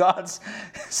all God's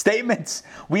statements.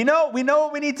 We know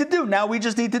what we need to do. Now we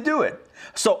just need to do it.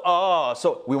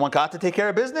 So we want God to take care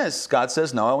of business. God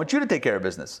says, no, I want you to take care of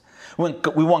business.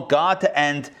 We want God to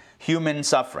end human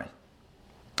suffering.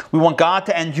 We want God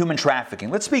to end human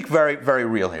trafficking. Let's speak very, very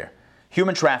real here.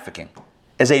 Human trafficking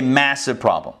is a massive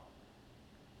problem.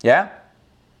 Yeah?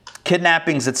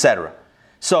 Kidnappings, etc.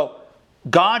 So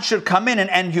God should come in and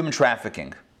end human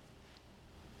trafficking.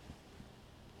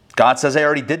 God says, I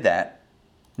already did that.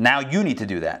 Now you need to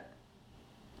do that.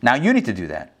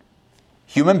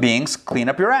 Human beings, clean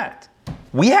up your act.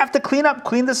 We have to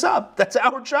clean this up. That's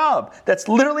our job. That's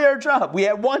literally our job. We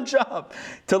have one job,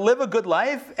 to live a good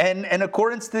life and in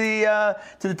accordance to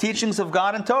the teachings of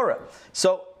God and Torah.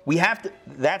 So we have to,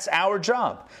 that's our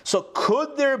job. So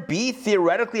could there be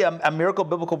theoretically a miracle of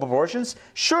biblical proportions?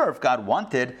 Sure, if God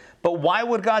wanted, but why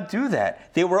would God do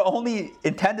that? They were only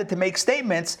intended to make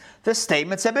statements. The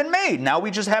statements have been made. Now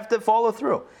we just have to follow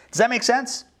through. Does that make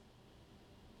sense?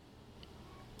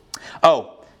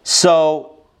 Oh,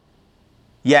 so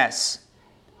yes.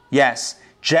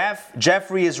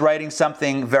 Jeffrey is writing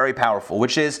something very powerful,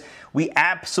 which is we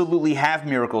absolutely have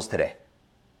miracles today.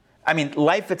 I mean,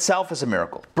 life itself is a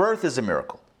miracle. Birth is a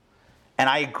miracle. And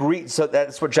I agree. So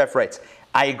that's what Jeff writes.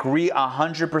 I agree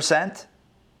 100%.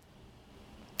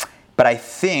 But I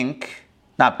think,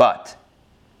 not but,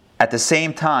 at the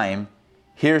same time,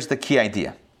 here's the key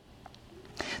idea.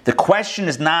 The question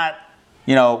is not,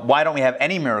 why don't we have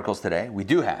any miracles today? We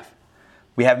do have.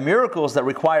 We have miracles that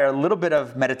require a little bit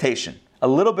of meditation, a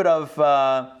little bit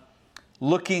of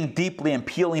looking deeply and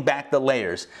peeling back the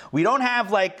layers. We don't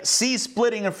have like seas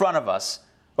splitting in front of us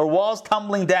or walls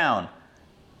tumbling down.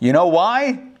 You know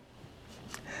why?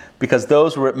 Because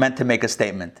those were meant to make a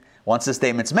statement. Once the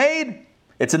statement's made,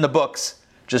 it's in the books.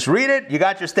 Just read it, you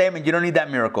got your statement, you don't need that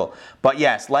miracle. But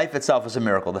yes, life itself is a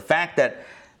miracle. The fact that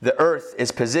the earth is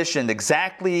positioned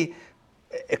exactly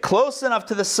close enough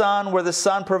to the sun where the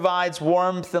sun provides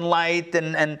warmth and light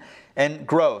and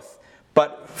growth,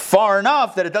 but far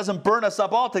enough that it doesn't burn us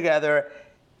up altogether,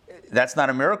 that's not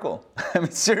a miracle. I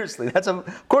mean, seriously,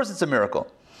 of course it's a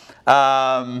miracle.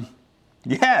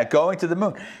 Yeah, going to the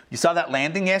moon. You saw that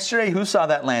landing yesterday? Who saw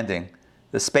that landing?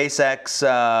 The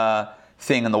SpaceX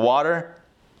thing in the water?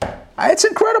 It's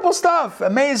incredible stuff.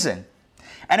 Amazing.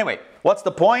 Anyway, what's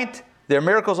the point? There are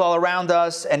miracles all around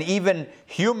us, and even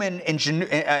human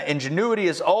ingenuity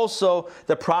is also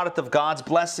the product of God's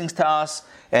blessings to us,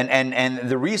 and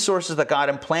the resources that God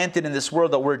implanted in this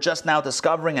world that we're just now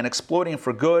discovering and exploiting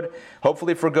for good,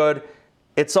 hopefully for good.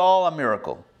 It's all a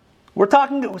miracle. We're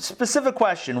talking a specific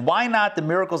question. Why not the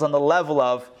miracles on the level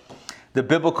of the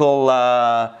biblical,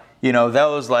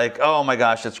 those like, oh my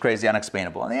gosh, that's crazy,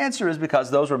 unexplainable? And the answer is because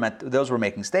those were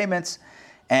making statements,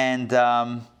 and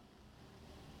the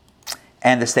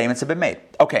statements have been made.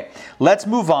 Okay, let's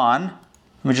move on.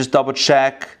 Let me just double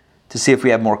check to see if we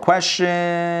have more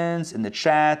questions in the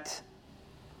chat.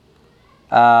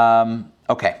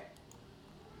 Okay.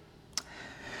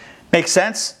 Makes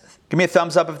sense? Give me a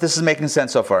thumbs up if this is making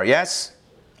sense so far. Yes?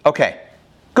 Okay.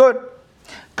 Good.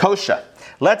 Kosha.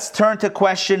 Let's turn to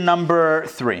question number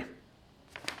 3.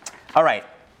 All right.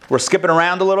 We're skipping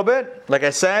around a little bit. Like I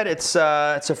said, it's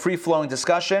a free-flowing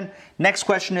discussion. Next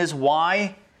question is,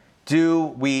 why do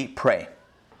we pray?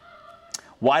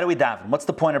 Why do we daven? What's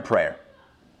the point of prayer?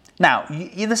 Now,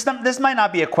 this might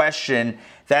not be a question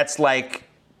that's like,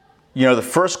 the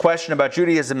first question about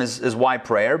Judaism is why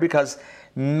prayer, because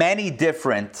many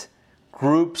different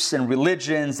groups and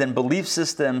religions and belief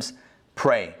systems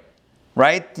pray,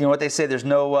 right? You know what they say? There's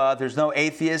no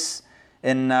atheists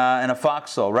in a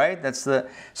foxhole, right? So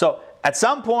at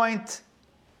some point,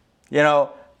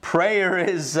 prayer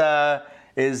is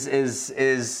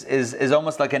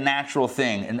almost like a natural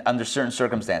thing under certain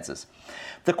circumstances.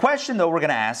 The question, though, we're going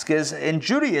to ask is, in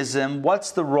Judaism,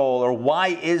 what's the role, or why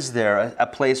is there a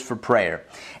place for prayer?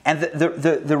 And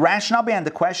the rationale behind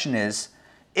the question is,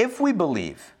 if we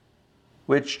believe,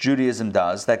 which Judaism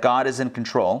does, that God is in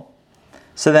control,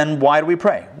 so then why do we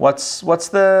pray? What's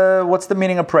the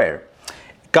meaning of prayer?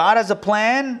 God has a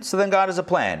plan, so then God has a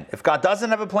plan. If God doesn't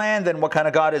have a plan, then what kind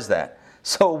of God is that?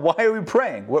 So why are we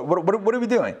praying? What are we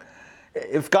doing?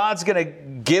 If God's going to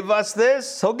give us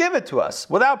this, He'll give it to us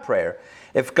without prayer.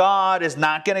 If God is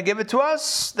not going to give it to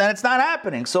us, then it's not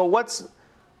happening. So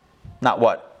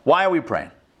why are we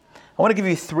praying? I want to give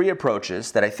you 3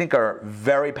 approaches that I think are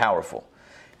very powerful.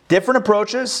 Different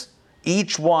approaches,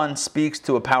 each one speaks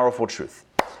to a powerful truth.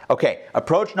 Okay,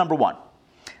 approach number 1. I'm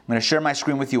going to share my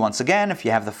screen with you once again. If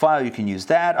you have the file, you can use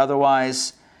that.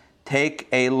 Otherwise, take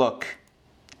a look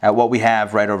at what we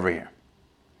have right over here.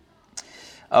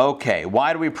 Okay,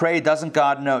 why do we pray? Doesn't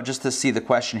God know? Just to see the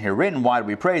question here written, why do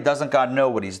we pray? Doesn't God know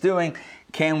what He's doing?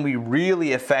 Can we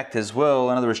really affect His will?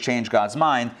 In other words, change God's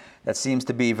mind? That seems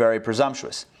to be very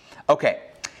presumptuous. Okay,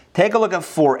 take a look at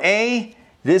 4a.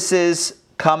 This is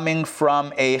coming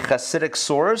from a Hasidic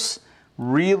source.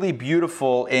 Really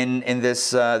beautiful in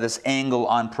this angle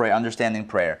on prayer, understanding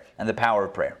prayer and the power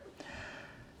of prayer.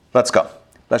 Let's go.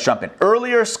 Let's jump in.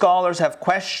 Earlier scholars have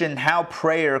questioned how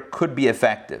prayer could be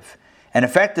effective. An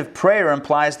effective prayer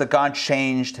implies that God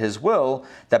changed His will,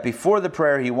 that before the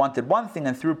prayer He wanted one thing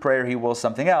and through prayer He wills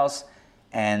something else,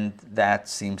 and that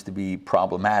seems to be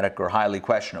problematic or highly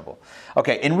questionable.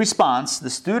 Okay, in response, the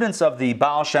students of the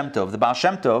Baal Shem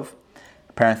Tov,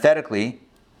 parenthetically,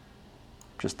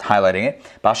 just highlighting it,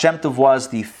 Baal Shem Tov was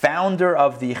the founder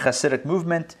of the Hasidic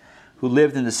movement who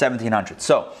lived in the 1700s.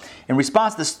 So, in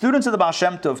response, the students of the Baal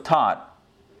Shem Tov taught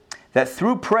that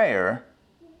through prayer,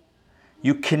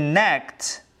 you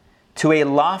connect to a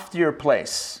loftier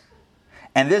place.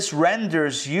 And this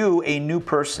renders you a new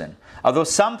person. Although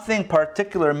something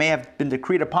particular may have been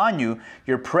decreed upon you,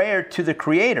 your prayer to the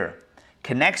Creator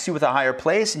connects you with a higher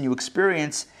place and you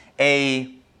experience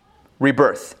a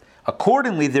rebirth.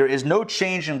 Accordingly, there is no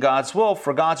change in God's will,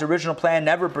 for God's original plan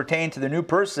never pertained to the new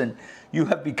person you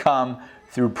have become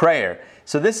through prayer.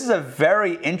 So this is a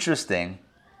very interesting,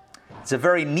 it's a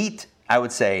very neat, I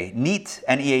would say, neat,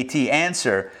 N-E-A-T,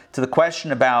 answer to the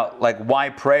question about why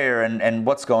prayer and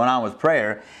what's going on with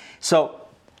prayer. So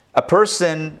a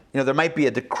person, there might be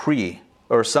a decree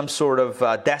or some sort of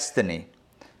destiny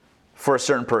for a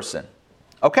certain person.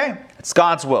 Okay, it's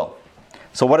God's will.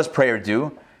 So what does prayer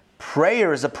do?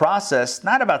 Prayer is a process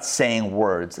not about saying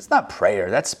words. It's not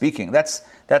prayer. That's speaking. That's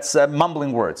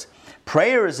mumbling words.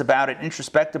 Prayer is about an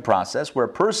introspective process where a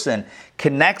person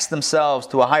connects themselves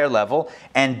to a higher level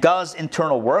and does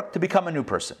internal work to become a new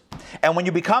person. And when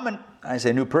you become I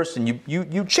say new person,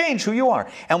 you change who you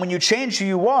are. And when you change who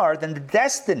you are, then the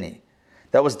destiny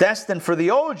that was destined for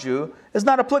the old you is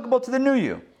not applicable to the new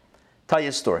you. Tell you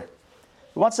a story.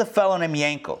 Once a fellow named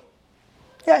Yankel.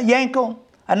 Yeah, Yankel,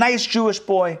 a nice Jewish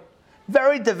boy,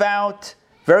 very devout,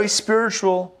 very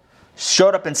spiritual,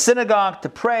 showed up in synagogue to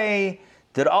pray,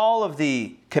 did all of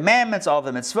the commandments, all of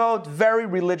the mitzvot, very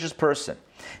religious person.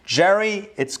 Jerry,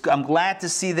 I'm glad to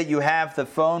see that you have the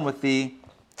phone with the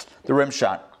rim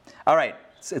shot. All right,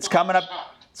 it's coming up.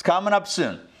 It's coming up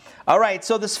soon. All right,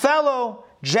 so this fellow,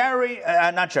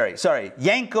 Yankel,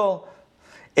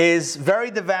 is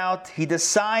very devout. He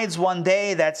decides one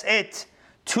day that's it.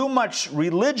 Too much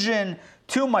religion,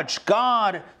 too much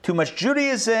God, too much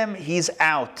Judaism, he's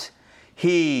out.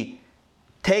 He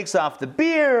takes off the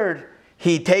beard,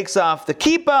 he takes off the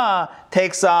kippah,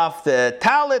 takes off the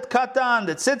talit, katan,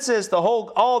 the tzitzis,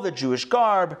 all the Jewish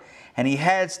garb, and he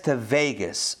heads to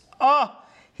Vegas.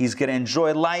 He's going to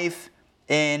enjoy life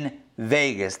in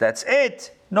Vegas. That's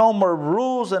it. No more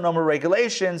rules and no more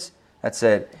regulations. That's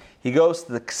it. He goes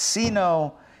to the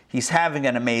casino. He's having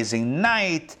an amazing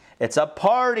night. It's a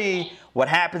party. What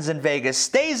happens in Vegas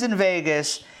stays in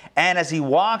Vegas. And as he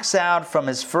walks out from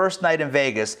his first night in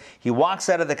Vegas, he walks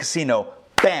out of the casino,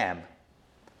 bam,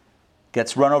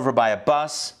 gets run over by a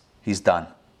bus. He's done.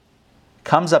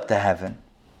 Comes up to heaven,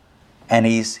 and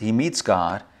he meets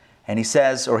God, and he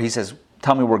says,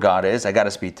 tell me where God is. I got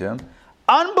to speak to him.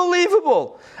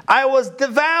 Unbelievable. I was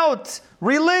devout,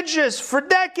 religious for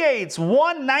decades.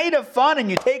 One night of fun and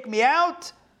you take me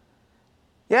out?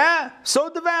 Yeah, so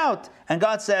devout. And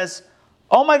God says,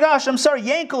 oh my gosh, I'm sorry,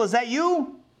 Yankel, is that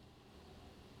you?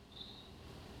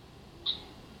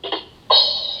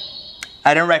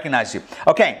 I didn't recognize you.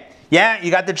 Okay, yeah,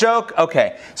 you got the joke?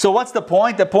 Okay, so what's the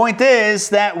point? The point is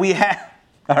that we have...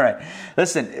 All right,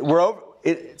 listen,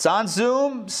 it's on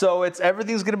Zoom, so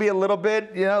everything's going to be a little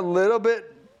bit,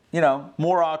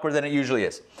 more awkward than it usually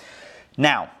is.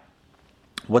 Now,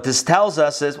 what this tells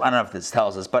us is, I don't know if this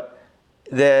tells us, but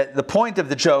the point of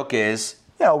the joke is,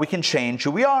 we can change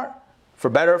who we are, for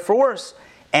better or for worse.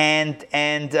 And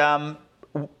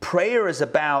prayer is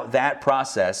about that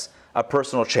process of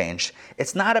personal change.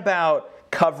 It's not about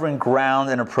covering ground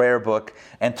in a prayer book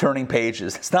and turning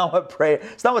pages. It's not what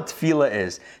tefillah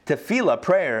is. Tefillah,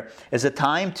 prayer, is a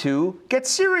time to get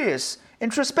serious,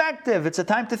 introspective. It's a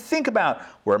time to think about,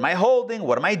 where am I holding?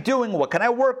 What am I doing? What can I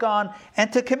work on?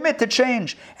 And to commit to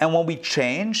change. And when we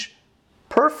change,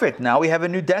 perfect. Now we have a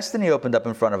new destiny opened up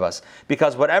in front of us.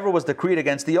 Because whatever was decreed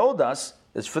against the old us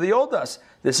is for the old us.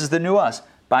 This is the new us.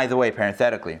 By the way,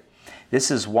 parenthetically,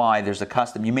 this is why there's a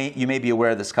custom. You may be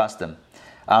aware of this custom.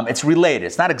 It's related.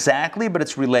 It's not exactly, but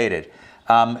it's related.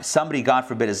 Somebody, God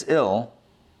forbid, is ill,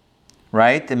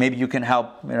 right? And maybe you can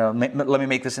help. Let me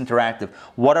make this interactive.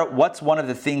 What's one of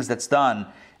the things that's done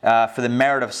for the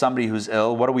merit of somebody who's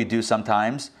ill? What do we do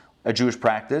sometimes? A Jewish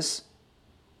practice.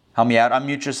 Help me out.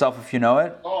 Unmute yourself if you know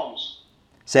it. Psalms.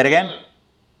 Say it again.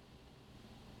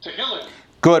 Tehillim.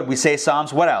 Good. We say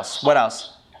Psalms. What else? What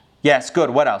else? Yes. Good.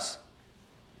 What else?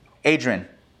 Adrian.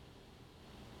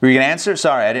 Were you going to answer?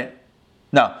 Sorry, I didn't.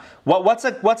 No. What's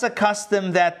a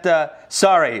custom that?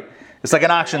 Sorry, it's like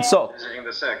an auction sold. Visiting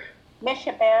the sick.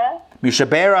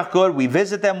 Mishaberach. Good. We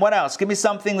visit them. What else? Give me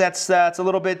something that's a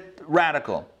little bit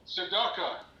radical.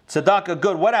 Tzedakah.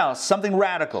 Good. What else? Something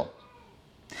radical.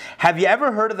 Have you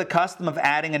ever heard of the custom of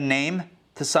adding a name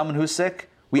to someone who's sick?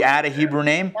 We add a Hebrew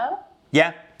name. No?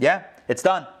 Yeah. It's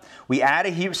done. We add a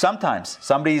Hebrew. Sometimes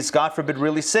somebody's, God forbid,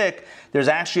 really sick. There's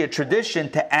actually a tradition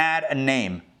to add a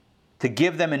name, to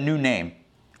give them a new name.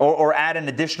 Or add an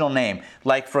additional name,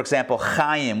 like, for example,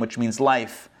 Chaim, which means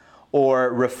life,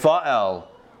 or Raphael,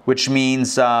 which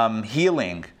means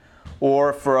healing,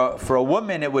 or for a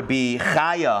woman, it would be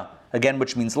Chaya, again,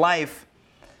 which means life.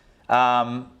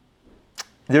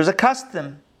 There's a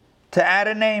custom to add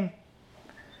a name.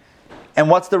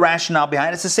 And what's the rationale behind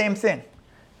it? It's the same thing.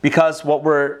 Because what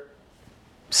we're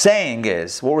saying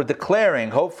is, what we're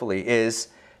declaring, hopefully, is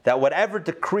that whatever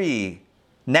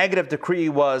negative decree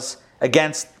was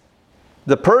against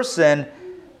the person,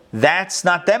 that's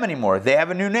not them anymore. They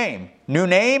have a new name. New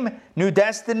name, new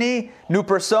destiny, new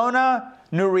persona,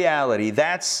 new reality.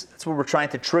 That's what we're trying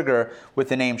to trigger with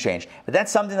the name change. But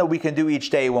that's something that we can do each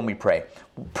day when we pray.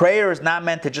 Prayer is not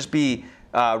meant to just be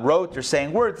rote or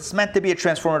saying words. It's meant to be a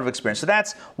transformative experience. So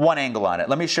that's one angle on it.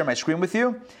 Let me share my screen with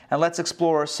you, and let's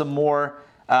explore some more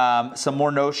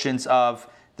notions of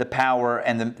the power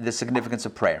and the significance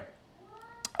of prayer.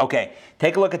 Okay,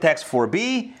 take a look at text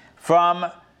 4b from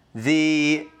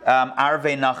the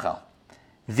Arvei Nachal,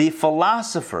 the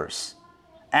philosophers,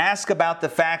 ask about the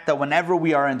fact that whenever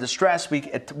we are in distress,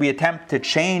 we attempt to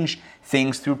change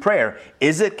things through prayer.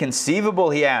 Is it conceivable,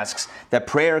 he asks, that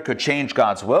prayer could change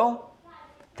God's will?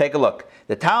 Take a look.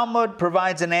 The Talmud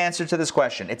provides an answer to this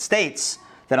question. It states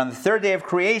that on the third day of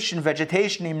creation,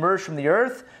 vegetation emerged from the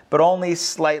earth, but only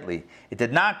slightly. It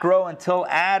did not grow until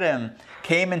Adam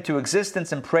came into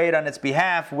existence and prayed on its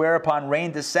behalf, whereupon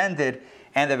rain descended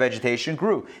and the vegetation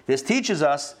grew. This teaches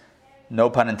us, no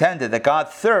pun intended, that God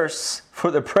thirsts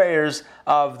for the prayers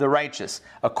of the righteous.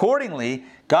 Accordingly,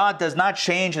 God does not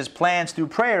change his plans through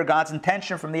prayer. God's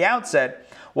intention from the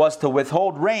outset was to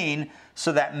withhold rain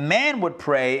so that man would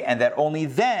pray and that only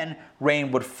then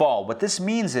rain would fall. What this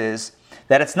means is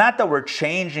that it's not that we're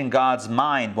changing God's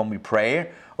mind when we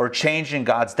pray, or changing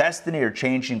God's destiny, or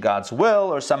changing God's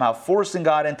will, or somehow forcing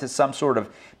God into some sort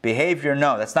of behavior.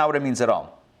 No, that's not what it means at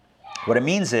all. What it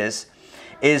means is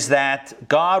that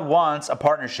God wants a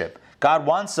partnership. God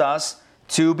wants us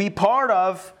to be part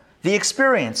of the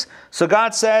experience. So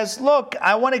God says, look,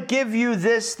 I want to give you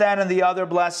this, that, and the other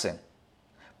blessing.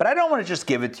 But I don't want to just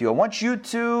give it to you. I want you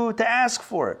to ask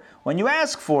for it. When you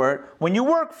ask for it, when you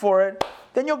work for it,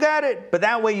 then you'll get it. But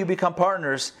that way you become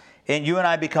partners, and you and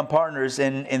I become partners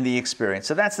in the experience.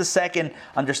 So that's the second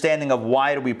understanding of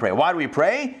why do we pray. Why do we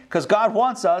pray? Because God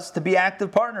wants us to be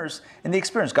active partners in the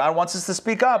experience. God wants us to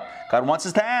speak up. God wants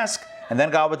us to ask, and then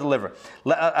God will deliver.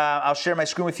 I'll share my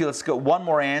screen with you. Let's go one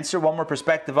more answer, one more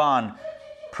perspective on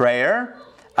prayer.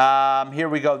 Here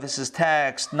we go. This is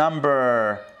text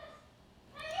number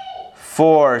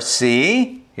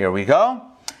 4C. Here we go.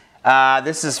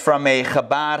 This is from a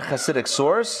Chabad Hasidic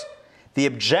source. The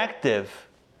objective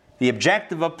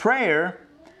of prayer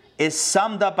is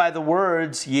summed up by the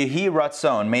words Yehi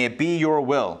Ratzon, may it be your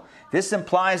will. This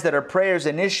implies that our prayers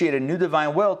initiate a new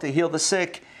divine will to heal the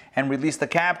sick and release the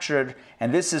captured,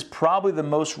 and this is probably the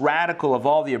most radical of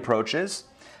all three approaches.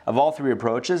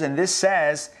 And this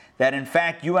says that in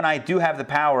fact you and I do have the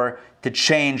power to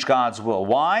change God's will.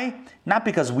 Why? Not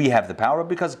because we have the power, but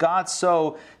because God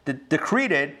so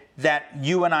decreed it that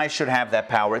you and I should have that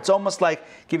power. It's almost like,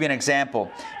 give you an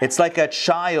example. It's like a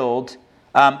child,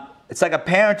 it's like a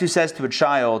parent who says to a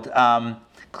child,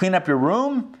 clean up your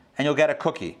room and you'll get a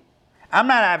cookie. I'm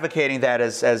not advocating that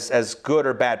as good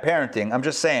or bad parenting. I'm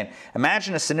just saying,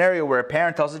 imagine a scenario where a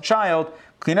parent tells a child,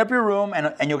 clean up your room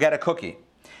and you'll get a cookie.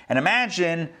 And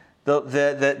imagine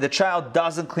the child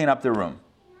doesn't clean up the room,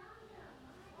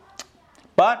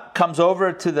 but comes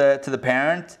over to the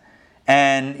parent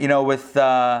and,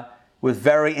 with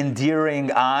very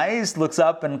endearing eyes, looks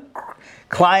up and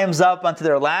climbs up onto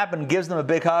their lap and gives them a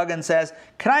big hug and says,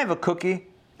 can I have a cookie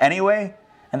anyway?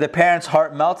 And the parent's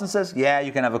heart melts and says, yeah,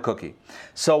 you can have a cookie.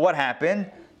 So what happened?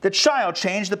 The child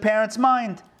changed the parent's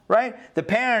mind, right? The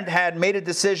parent had made a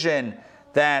decision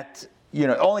that,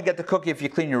 only get the cookie if you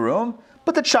clean your room.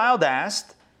 But the child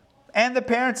asked, and the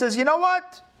parent says, you know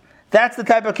what? That's the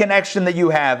type of connection that you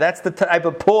have. That's the type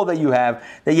of pull that you have,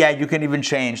 that, you can even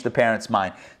change the parent's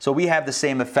mind. So we have the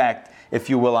same effect, if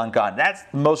you will, on God. That's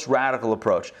the most radical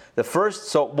approach.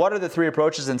 So what are the three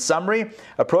approaches in summary?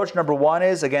 Approach number one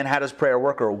is, again, how does prayer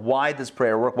work, or why does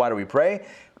prayer work? Why do we pray?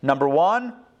 Number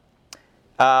one,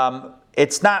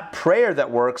 it's not prayer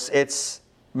that works, it's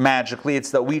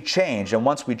that we change. And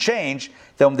once we change,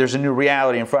 then there's a new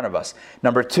reality in front of us.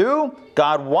 Number two,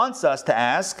 God wants us to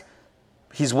ask.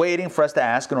 He's waiting for us to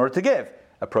ask in order to give.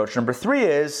 Approach number three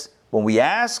is, when we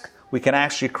ask, we can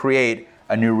actually create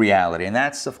a new reality. And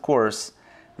that's, of course,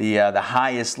 the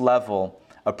highest level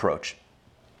approach.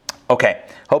 Okay,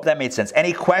 hope that made sense.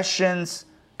 Any questions,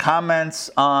 comments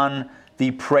on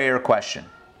the prayer question?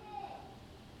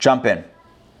 Jump in.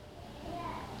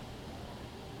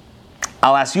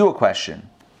 I'll ask you a question.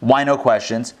 Why no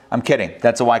questions? I'm kidding.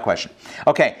 That's a why question.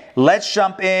 Okay, let's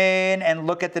jump in and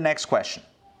look at the next question.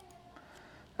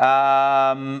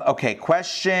 Okay,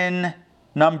 question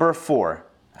number 4.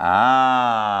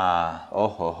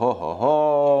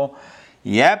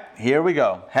 Yep, here we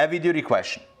go. Heavy duty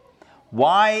question.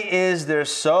 Why is there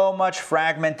so much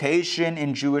fragmentation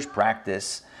in Jewish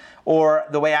practice? Or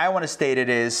the way I want to state it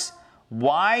is,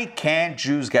 why can't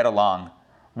Jews get along?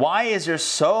 Why is there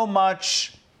so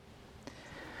much?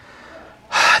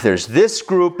 There's this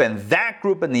group and that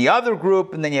group and the other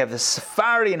group, and then you have the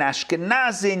Sephardi and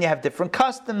Ashkenazi, and you have different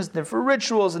customs, different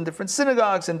rituals, and different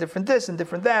synagogues, and different this and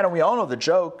different that. And we all know the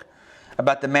joke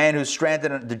about the man who's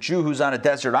stranded, the Jew who's on a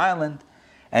desert island,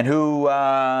 and who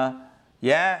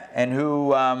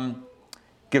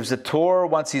gives a tour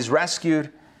once he's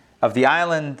rescued of the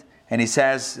island, And he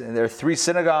says, there are 3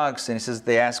 synagogues. And he says,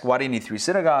 they ask, why do you need 3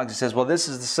 synagogues? He says, well, this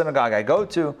is the synagogue I go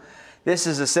to. This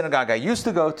is the synagogue I used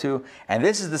to go to. And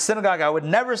this is the synagogue I would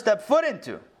never step foot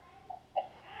into.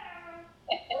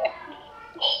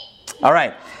 All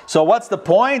right. So what's the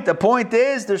point? The point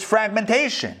is there's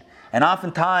fragmentation. And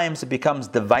oftentimes it becomes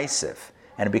divisive.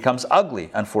 And it becomes ugly,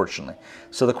 unfortunately.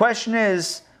 So the question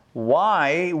is,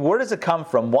 why? Where does it come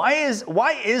from? Why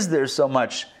is there so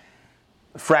much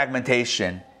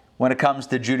fragmentation when it comes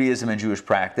to Judaism and Jewish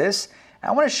practice?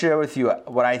 I want to share with you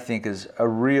what I think is a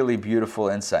really beautiful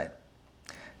insight.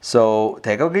 So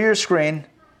take a look at your screen.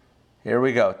 Here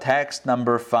we go. Text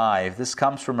number 5. This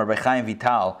comes from Rabbi Chaim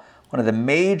Vital, one of the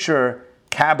major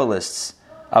Kabbalists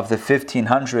of the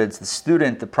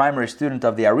 1500s, the primary student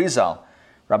of the Arizal,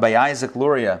 Rabbi Isaac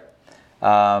Luria,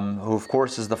 who of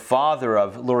course is the father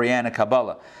of Lurianic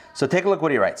Kabbalah. So take a look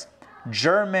what he writes.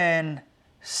 German,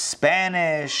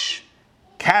 Spanish,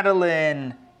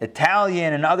 Catalan,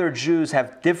 Italian, and other Jews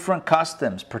have different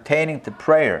customs pertaining to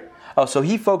prayer. Oh, so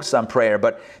he focuses on prayer,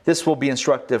 but this will be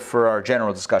instructive for our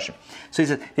general discussion. So he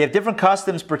says, they have different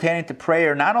customs pertaining to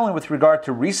prayer, not only with regard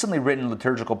to recently written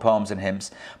liturgical poems and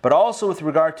hymns, but also with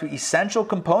regard to essential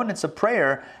components of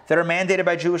prayer that are mandated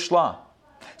by Jewish law.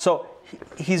 So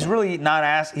he's really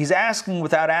he's asking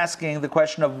without asking the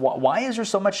question of why is there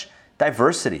so much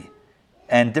diversity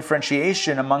and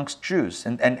differentiation amongst Jews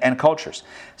and cultures.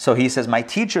 So he says, my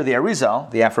teacher, the Arizal,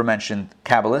 the aforementioned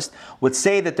Kabbalist, would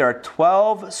say that there are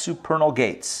 12 supernal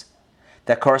gates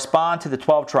that correspond to the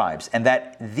 12 tribes, and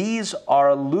that these are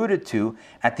alluded to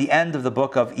at the end of the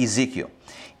book of Ezekiel.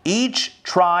 Each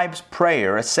tribe's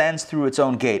prayer ascends through its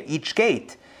own gate. Each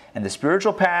gate and the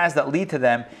spiritual paths that lead to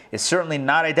them is certainly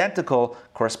not identical.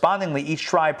 Correspondingly, each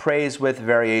tribe prays with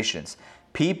variations.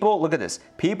 Look at this.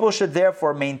 People should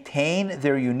therefore maintain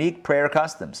their unique prayer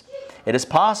customs. It is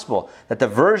possible that the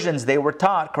versions they were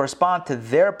taught correspond to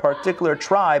their particular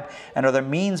tribe and are the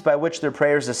means by which their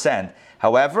prayers ascend.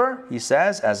 However, he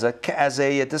says, as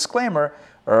a disclaimer,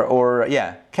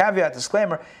 caveat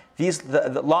disclaimer,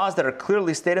 the laws that are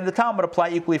clearly stated in the Talmud apply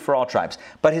equally for all tribes.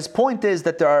 But his point is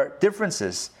that there are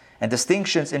differences and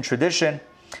distinctions in tradition.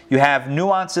 You have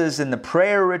nuances in the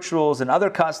prayer rituals and other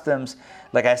customs.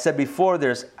 Like I said before,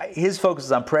 his focus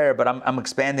is on prayer, but I'm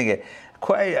expanding it.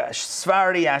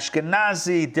 Sephardi,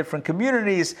 Ashkenazi, different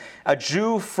communities. A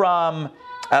Jew from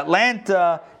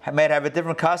Atlanta might have a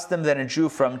different custom than a Jew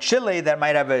from Chile, that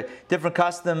might have a different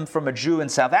custom from a Jew in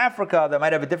South Africa, that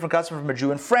might have a different custom from a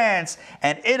Jew in France,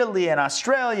 and Italy, and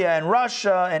Australia, and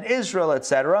Russia, and Israel,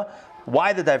 etc.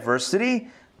 Why the diversity?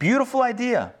 Beautiful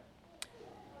idea.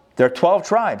 There are 12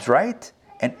 tribes, right?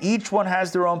 And each one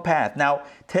has their own path. Now,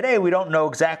 today we don't know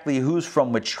exactly who's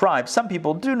from which tribe. Some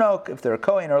people do know if they're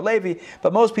Kohen or Levi,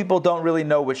 but most people don't really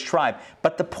know which tribe.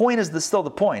 But the point is still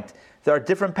the point. There are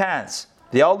different paths.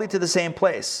 They all lead to the same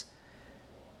place.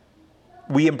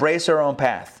 We embrace our own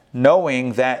path,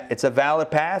 knowing that it's a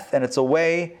valid path and it's a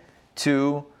way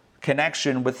to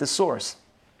connection with the source.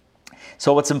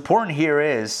 So what's important here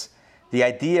is the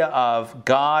idea of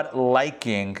God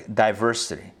liking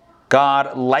diversity,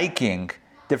 God liking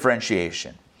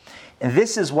differentiation. And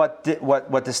this is what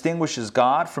distinguishes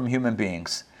God from human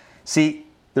beings. See,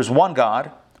 there's one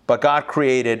God, but God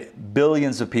created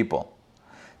billions of people.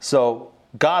 So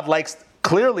God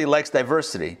clearly likes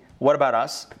diversity. What about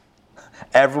us?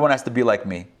 Everyone has to be like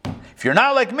me. If you're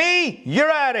not like me, you're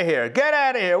out of here. Get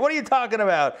out of here. What are you talking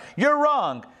about? You're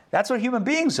wrong. That's what human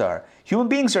beings are. Human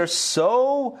beings are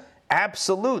so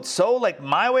absolute, so like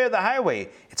my way or the highway.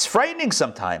 It's frightening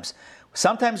sometimes.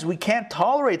 Sometimes we can't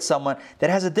tolerate someone that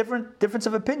has a difference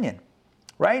of opinion,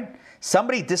 right?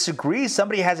 Somebody disagrees,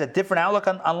 somebody has a different outlook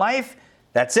on life.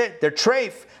 That's it. They're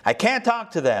treif. I can't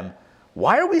talk to them.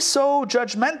 Why are we so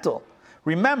judgmental?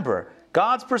 Remember,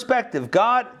 God's perspective.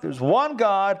 There's one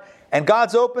God, and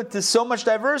God's open to so much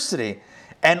diversity.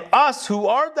 And us who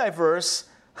are diverse,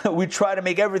 we try to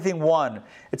make everything one.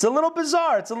 It's a little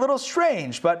bizarre. It's a little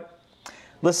strange, but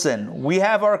listen, we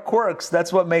have our quirks.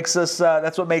 That's what makes us.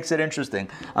 That's what makes it interesting.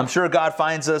 I'm sure God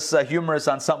finds us humorous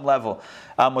on some level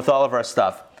with all of our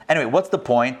stuff. Anyway, what's the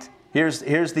point? Here's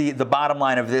the bottom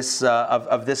line of this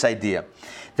idea.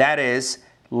 That is,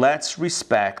 let's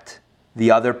respect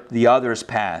the other's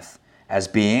path as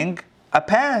being a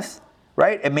path,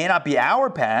 right? It may not be our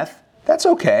path. That's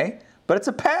okay, but it's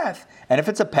a path. And if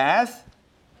it's a path,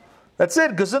 that's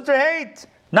it. Gesundheit.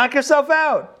 Knock yourself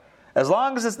out. As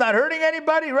long as it's not hurting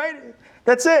anybody, right?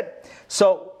 That's it.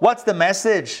 So what's the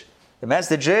message? The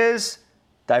message is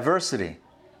diversity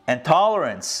and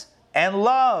tolerance and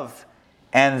love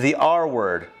and the R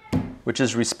word, which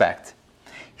is respect.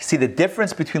 You see the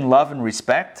difference between love and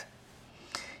respect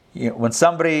When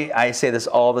somebody, I say this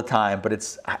all the time,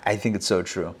 but I think it's so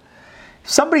true. If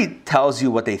somebody tells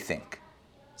you what they think,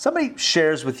 somebody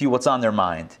shares with you what's on their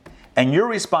mind, and your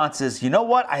response is, you know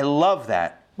what, I love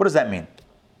that. What does that mean?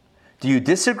 Do you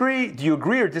disagree? Do you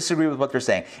agree or disagree with what they're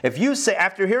saying? If you say,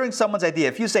 after hearing someone's idea,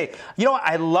 if you say, you know what,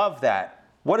 I love that,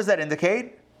 what does that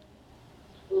indicate?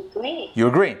 Agree. You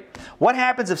agree. What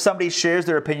happens if somebody shares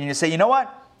their opinion and you say, you know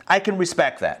what, I can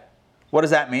respect that? What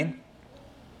does that mean?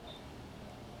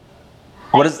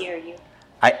 I hear you.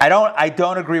 I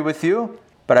don't agree with you,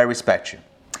 but I respect you.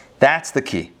 That's the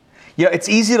key. It's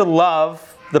easy to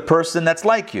love the person that's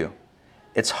like you.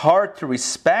 It's hard to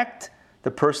respect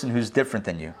the person who's different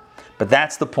than you. But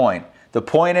that's the point. The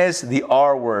point is the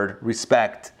R word,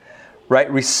 respect. Right?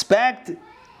 Respect,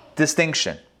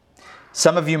 distinction.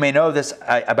 Some of you may know this.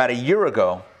 About a year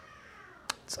ago,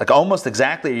 it's like almost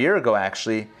exactly a year ago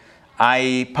actually,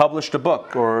 I published a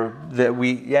book,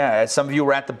 some of you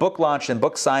were at the book launch and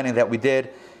book signing that we did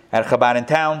at Chabad in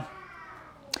town.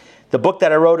 The book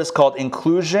that I wrote is called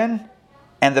Inclusion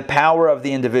and the Power of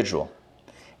the Individual.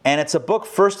 And it's a book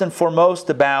first and foremost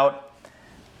about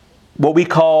what we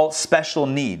call special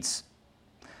needs.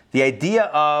 The idea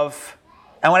of,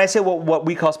 and when I say what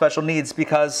we call special needs,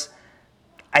 because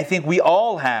I think we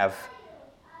all have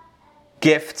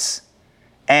gifts,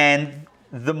 and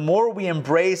the more we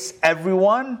embrace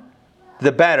everyone,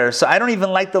 the better. So I don't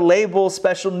even like the label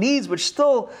special needs, which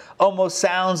still almost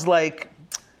sounds like,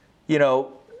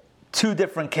 two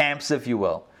different camps, if you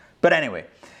will. But anyway,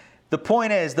 the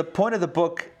point of the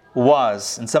book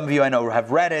was, and some of you I know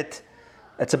have read it,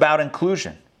 it's about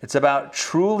inclusion. It's about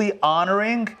truly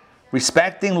honoring,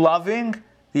 respecting, loving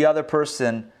the other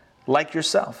person like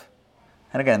yourself.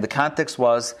 And again, the context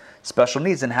was special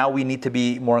needs and how we need to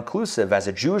be more inclusive as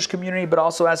a Jewish community, but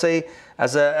also as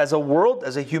a world,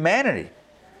 as a humanity.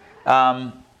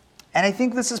 And I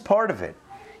think this is part of it.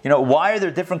 Why are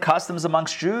there different customs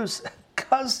amongst Jews?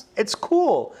 Because it's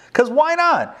cool. Because why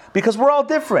not? Because we're all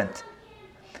different.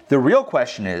 The real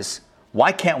question is,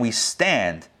 why can't we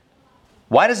stand?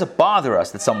 Why does it bother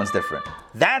us that someone's different?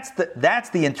 That's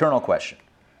the internal question.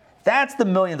 That's the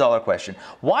 $1 million question.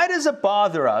 Why does it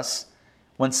bother us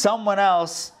when someone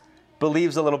else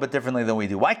believes a little bit differently than we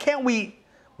do? Why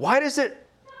does it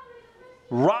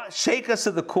shake us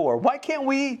to the core? Why can't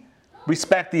we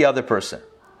respect the other person?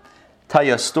 I'll tell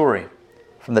you a story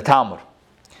from the Talmud.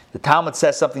 The Talmud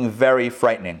says something very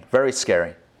frightening, very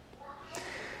scary.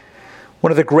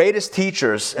 One of the greatest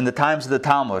teachers in the times of the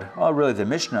Talmud, really the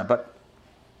Mishnah, but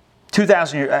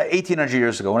 1,800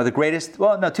 years ago,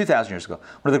 2,000 years ago,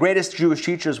 one of the greatest Jewish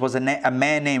teachers was a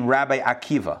man named Rabbi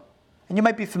Akiva. And you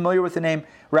might be familiar with the name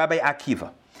Rabbi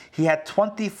Akiva. He had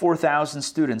 24,000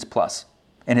 students plus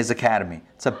in his academy.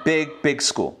 It's a big, big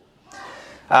school.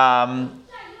 And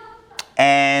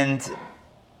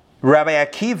Rabbi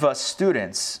Akiva's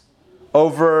students,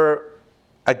 over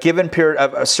a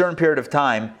certain period of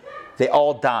time, they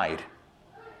all died.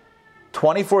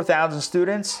 24,000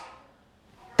 students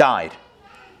died.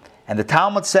 And the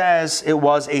Talmud says it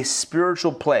was a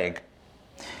spiritual plague.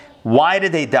 Why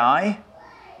did they die?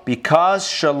 Because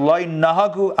Shaloi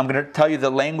Nahagu, I'm going to tell you the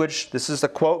language, this is the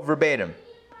quote verbatim.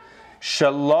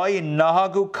 Shaloi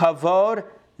Nahagu Kavod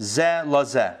Ze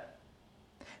Lazeh.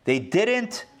 They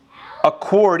didn't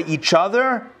accord each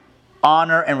other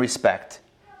honor and respect.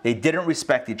 They didn't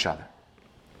respect each other.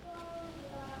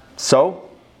 So,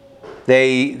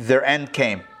 their end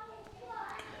came.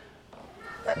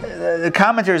 The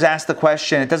commentators asked the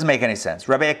question, it doesn't make any sense.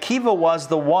 Rabbi Akiva was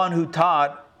the one who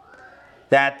taught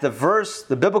that the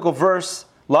biblical verse,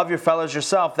 love your fellows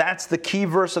yourself, that's the key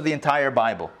verse of the entire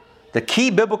Bible. The key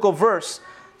biblical verse,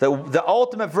 the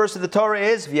ultimate verse of the Torah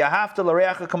is, V'yahavta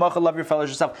l'reacha kamocha, love your fellows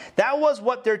yourself. That was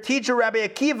what their teacher, Rabbi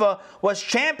Akiva, was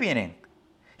championing.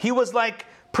 He was like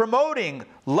promoting,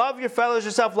 love your fellows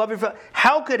yourself, love your fellows.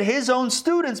 How could his own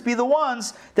students be the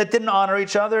ones that didn't honor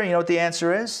each other? You know what the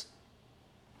answer is?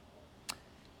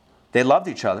 They loved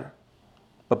each other.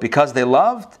 But because they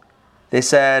loved, they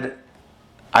said,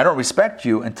 I don't respect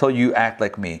you until you act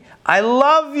like me. I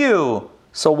love you,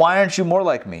 so why aren't you more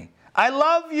like me? I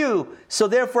love you, so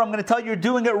therefore I'm going to tell you you're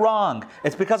doing it wrong.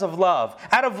 It's because of love.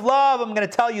 Out of love, I'm going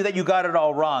to tell you that you got it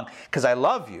all wrong because I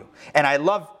love you. And I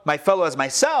love my fellow as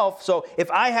myself, so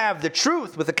if I have the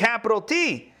truth with a capital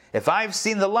T, if I've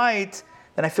seen the light,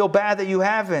 then I feel bad that you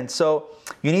haven't. So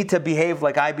you need to behave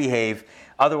like I behave,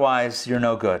 otherwise you're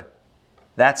no good.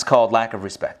 That's called lack of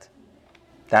respect.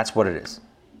 That's what it is.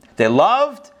 They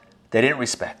loved, they didn't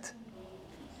respect.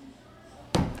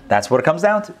 That's what it comes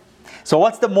down to. So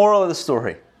what's the moral of the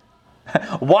story?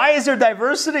 Why is there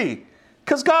diversity?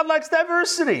 Because God likes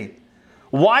diversity.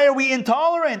 Why are we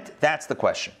intolerant? That's the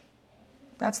question.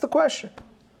 That's the question.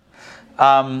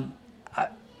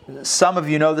 Some of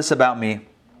you know this about me.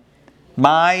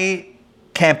 My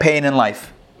campaign in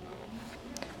life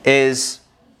is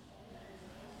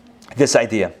this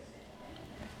idea,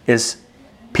 is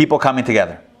people coming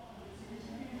together.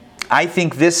 I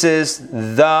think this is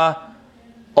the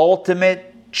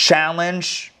ultimate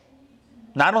challenge,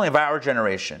 not only of our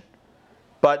generation,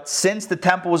 but since the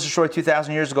temple was destroyed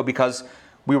 2,000 years ago because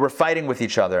we were fighting with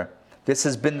each other, this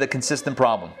has been the consistent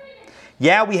problem.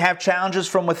 Yeah, we have challenges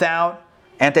from without,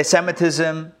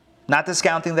 anti-Semitism, not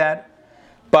discounting that,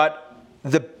 but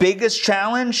the biggest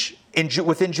challenge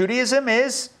within Judaism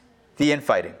is the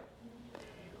infighting.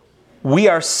 We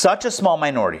are such a small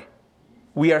minority.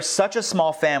 We are such a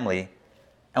small family,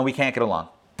 and we can't get along.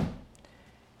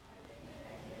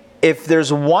 If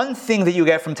there's one thing that you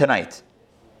get from tonight,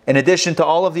 in addition to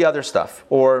all of the other stuff,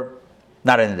 or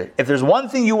not in addition, if there's one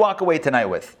thing you walk away tonight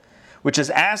with, which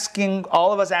is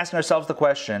all of us asking ourselves the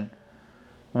question,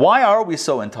 why are we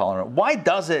so intolerant? Why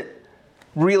does it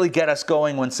really get us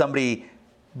going when somebody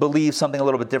believes something a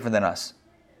little bit different than us?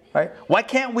 Right? Why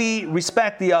can't we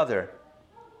respect the other?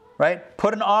 Right?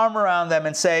 Put an arm around them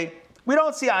and say, we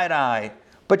don't see eye to eye,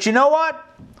 but you know what?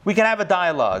 We can have a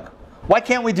dialogue. Why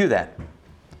can't we do that?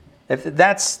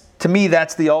 To me,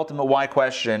 that's the ultimate why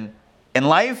question in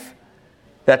life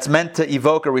that's meant to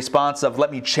evoke a response of,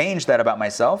 let me change that about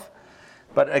myself.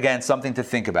 But again, something to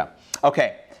think about.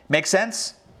 Okay, make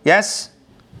sense? Yes?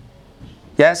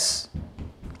 Yes?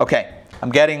 Okay, I'm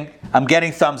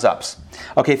getting thumbs ups.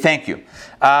 Okay, thank you.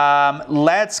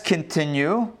 Let's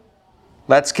continue.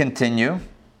 I'm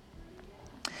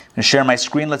going to share my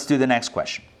screen. Let's do the next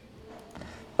question.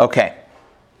 Okay.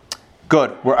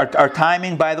 Good. Our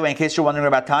timing, by the way, in case you're wondering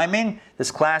about timing,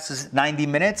 this class is 90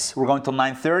 minutes. We're going till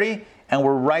 9:30, and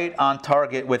we're right on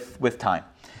target with time.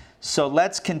 So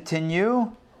let's continue.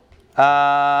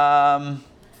 I'm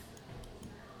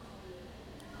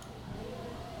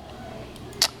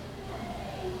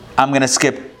going to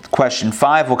skip question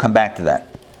 5. We'll come back to that.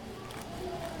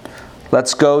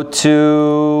 Let's go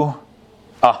to...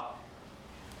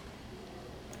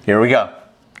 here we go.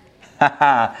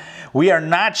 We are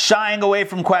not shying away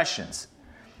from questions.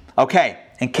 Okay,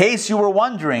 in case you were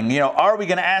wondering, are we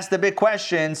going to ask the big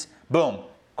questions? Boom.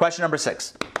 Question number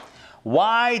 6.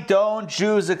 Why don't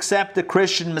Jews accept the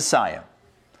Christian Messiah?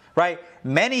 Right?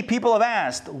 Many people have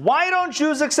asked, why don't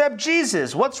Jews accept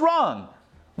Jesus? What's wrong?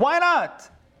 Why not?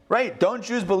 Right? Don't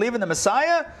Jews believe in the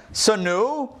Messiah? So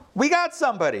no, we got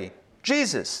somebody.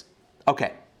 Jesus.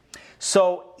 Okay.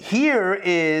 So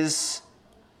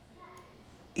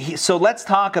let's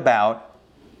talk about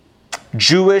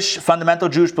fundamental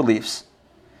Jewish beliefs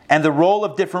and the role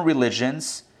of different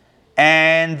religions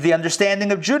and the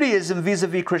understanding of Judaism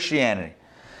vis-a-vis Christianity.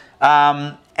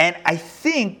 And I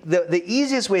think the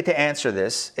easiest way to answer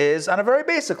this is on a very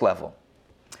basic level.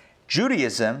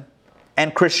 Judaism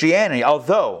and Christianity,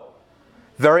 although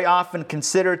very often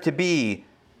considered to be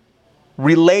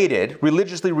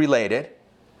religiously related,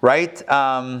 right?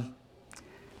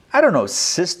 I don't know,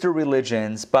 sister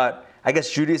religions, but I guess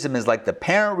Judaism is like the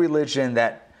parent religion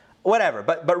whatever,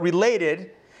 but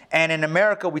related. And in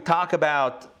America, we talk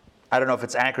about, I don't know if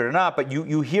it's accurate or not, but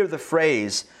you hear the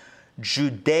phrase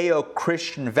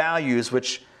Judeo-Christian values,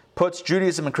 which puts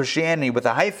Judaism and Christianity with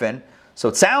a hyphen. So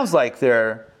it sounds like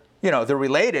they're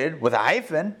related with a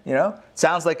hyphen, It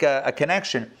sounds like a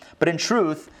connection. But in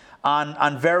truth,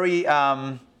 on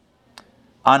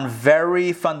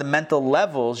very fundamental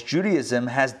levels, Judaism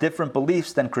has different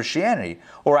beliefs than Christianity.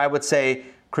 Or I would say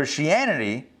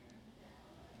Christianity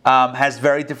has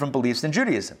very different beliefs than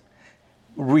Judaism.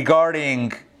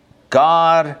 Regarding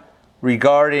God,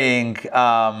 regarding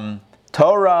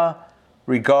Torah,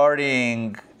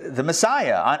 regarding the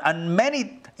Messiah. On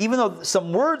many, even though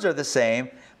some words are the same,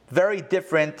 very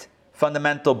different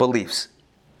fundamental beliefs.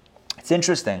 It's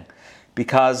interesting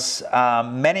because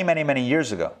many, many, many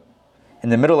years ago, in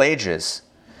the Middle Ages,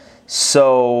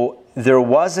 so there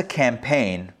was a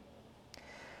campaign.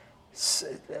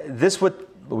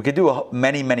 We could do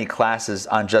many, many classes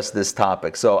on just this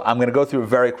topic. So I'm going to go through it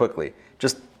very quickly.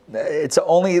 It's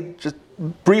only just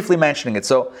briefly mentioning it.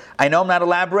 So I know I'm not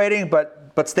elaborating,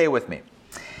 but stay with me.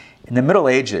 In the Middle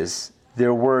Ages,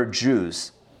 there were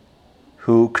Jews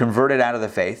who converted out of the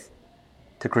faith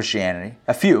to Christianity,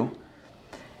 a few,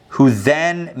 who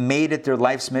then made it their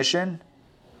life's mission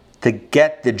to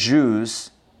get the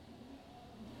Jews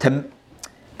to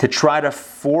try to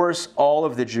force all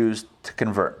of the Jews to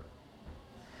convert.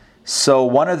 So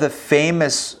one of the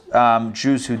famous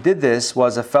Jews who did this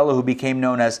was a fellow who became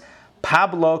known as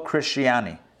Pablo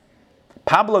Cristiani.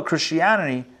 Pablo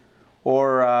Christianity,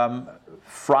 or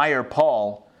Friar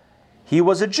Paul, he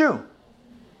was a Jew.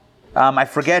 I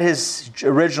forget his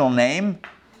original name.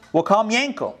 We'll call him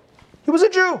Yankel. He was a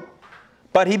Jew.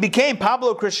 But he became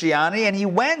Pablo Christiani, and he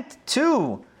went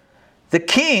to the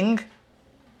king,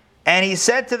 and he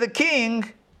said to the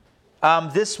king,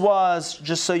 this was,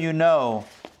 just so you know,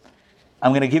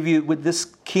 I'm going to give you, what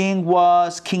this king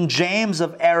was, King James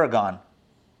of Aragon.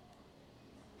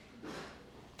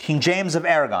 King James of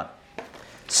Aragon.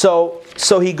 So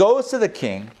he goes to the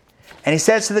king, and he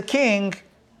says to the king,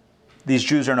 these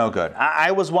Jews are no good.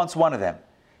 I was once one of them.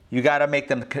 You got to make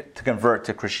them to convert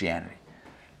to Christianity.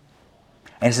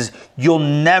 And he says, you'll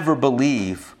never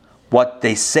believe what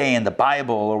they say in the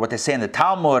Bible or what they say in the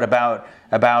Talmud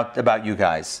about you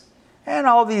guys. And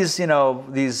all these,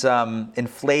 these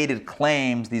inflated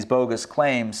claims, these bogus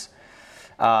claims,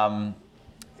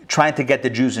 trying to get the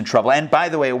Jews in trouble. And by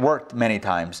the way, it worked many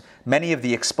times. Many of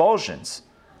the expulsions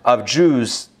of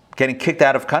Jews getting kicked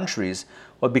out of countries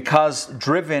were because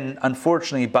driven,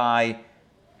 unfortunately, by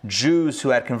Jews who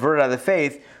had converted out of the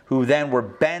faith, who then were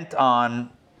bent on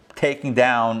taking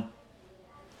down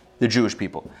the Jewish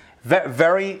people.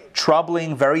 Very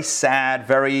troubling, very sad,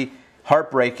 very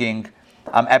heartbreaking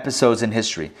episodes in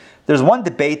history. There's one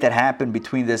debate that happened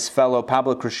between this fellow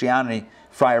Pablo Christiani,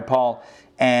 Friar Paul,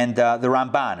 and the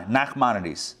Ramban,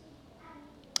 Nachmanides.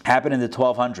 Happened in the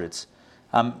 1200s.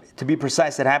 To be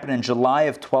precise, it happened in July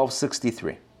of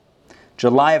 1263.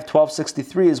 July of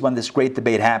 1263 is when this great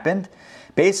debate happened.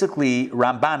 Basically,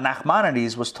 Ramban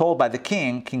Nachmanides was told by the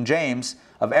king, King James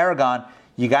of Aragon,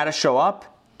 you got to show up,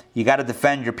 you got to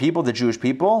defend your people, the Jewish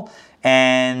people,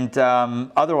 and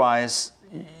otherwise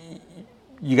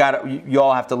you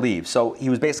all have to leave. So he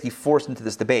was basically forced into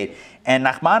this debate. And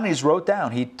Nachmanides wrote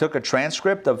down, he took a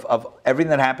transcript of everything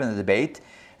that happened in the debate,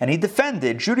 and he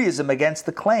defended Judaism against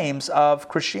the claims of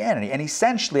Christianity. And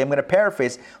essentially, I'm going to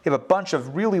paraphrase, we have a bunch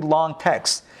of really long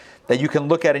texts that you can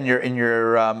look at in the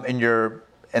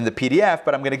PDF,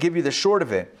 but I'm going to give you the short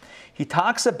of it. He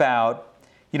talks about,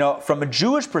 from a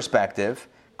Jewish perspective,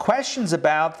 questions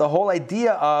about the whole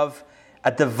idea of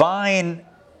a divine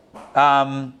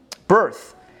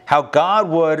birth, how God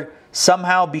would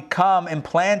somehow become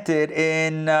implanted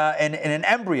in an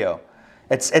embryo.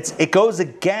 It goes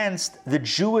against the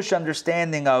Jewish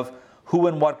understanding of who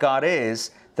and what God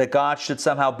is, that God should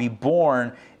somehow be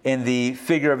born in the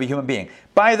figure of a human being.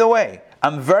 By the way,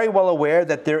 I'm very well aware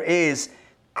that there is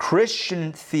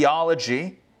Christian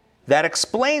theology that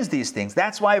explains these things.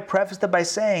 That's why I prefaced it by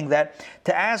saying that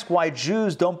to ask why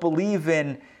Jews don't believe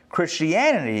in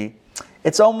Christianity,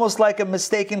 it's almost like a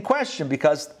mistaken question,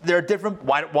 because they're different.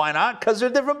 Why not? Because they're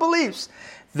different beliefs.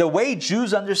 The way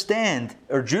Jews understand,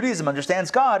 or Judaism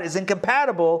understands God, is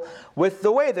incompatible with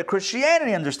the way that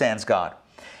Christianity understands God.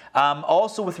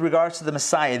 Also, with regards to the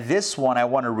Messiah, this one I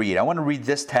want to read. I want to read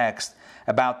this text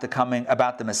about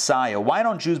the Messiah. Why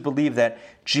don't Jews believe that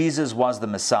Jesus was the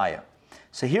Messiah?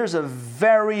 So here's a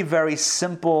very, very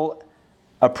simple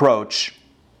approach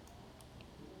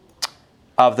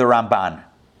of the Ramban.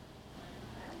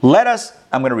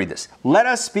 I'm going to read this. Let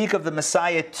us speak of the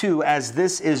Messiah too, as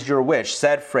this is your wish,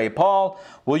 said Fray Paul.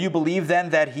 Will you believe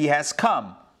then that he has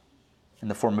come in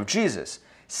the form of Jesus?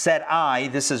 Said I,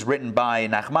 this is written by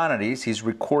Nachmanides, he's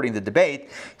recording the debate.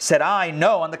 Said I,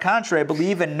 no, on the contrary, I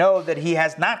believe and know that he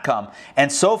has not come.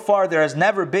 And so far there has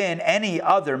never been any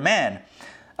other man,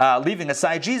 leaving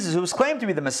aside Jesus, who has claimed to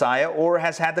be the Messiah, or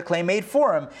has had the claim made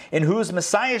for him, in whose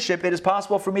Messiahship it is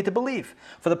possible for me to believe.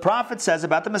 For the prophet says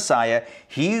about the Messiah,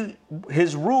 his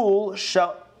rule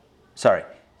shall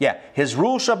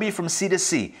be from sea to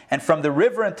sea, and from the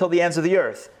river until the ends of the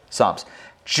earth. Psalms.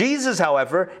 Jesus,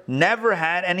 however, never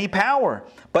had any power,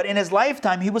 but in his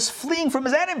lifetime he was fleeing from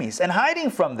his enemies and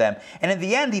hiding from them, and in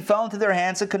the end he fell into their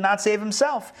hands and could not save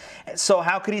himself. So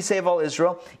how could he save all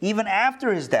Israel? Even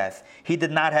after his death, he did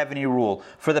not have any rule,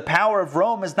 for the power of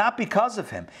Rome is not because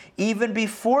of him. Even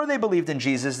before they believed in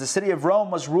Jesus, the city of Rome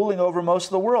was ruling over most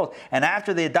of the world, and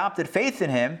after they adopted faith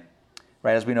in him,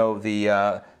 right, as we know,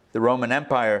 the Roman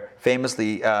Empire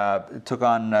famously took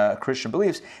on Christian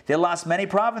beliefs. They lost many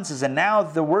provinces, and now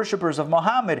the worshippers of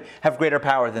Muhammad have greater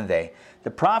power than they.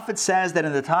 The prophet says that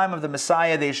in the time of the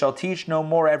Messiah they shall teach no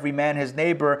more every man his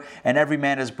neighbor and every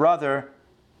man his brother,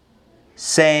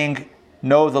 saying,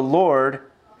 know the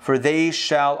Lord, for they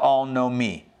shall all know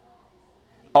me.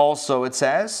 Also it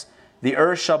says, The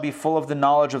earth shall be full of the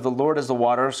knowledge of the Lord as the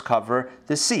waters cover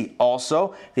the sea.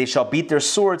 Also, they shall beat their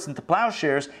swords into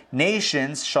plowshares.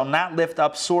 Nations shall not lift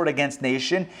up sword against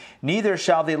nation, neither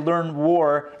shall they learn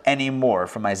war anymore.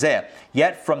 From Isaiah.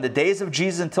 Yet from the days of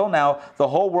Jesus until now, the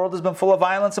whole world has been full of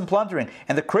violence and plundering,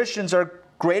 and the Christians are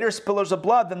greater spillers of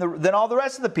blood than all the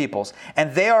rest of the peoples.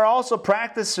 And they are also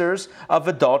practicers of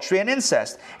adultery and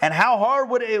incest. And how hard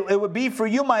would it would be for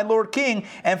you, my Lord King,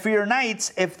 and for your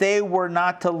knights, if they were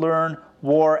not to learn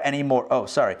war anymore.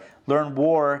 Learn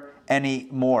war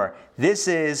anymore. This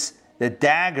is the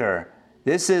dagger.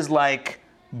 This is like,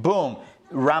 boom.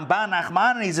 Ramban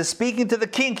Nachmanides is speaking to the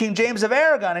king, King James of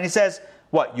Aragon, and he says,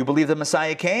 what, you believe the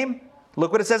Messiah came?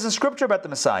 Look what it says in Scripture about the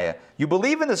Messiah. You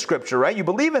believe in the Scripture, right? You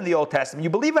believe in the Old Testament. You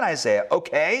believe in Isaiah.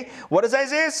 Okay, what does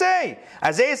Isaiah say?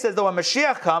 Isaiah says that when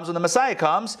Mashiach comes, when the Messiah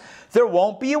comes, there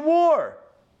won't be a war.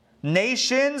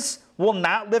 Nations will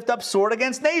not lift up sword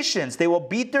against nations. They will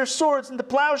beat their swords into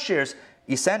plowshares.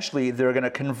 Essentially, they're going to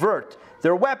convert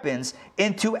their weapons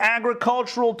into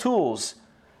agricultural tools.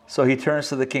 So he turns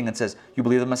to the king and says, you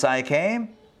believe the Messiah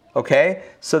came? Okay,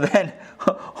 so then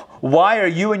why are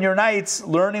you and your knights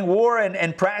learning war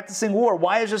and practicing war?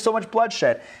 Why is there so much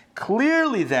bloodshed?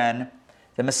 Clearly then,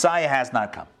 the Messiah has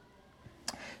not come.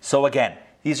 So again,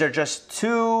 these are just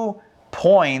 2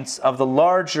 points of the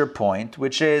larger point,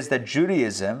 which is that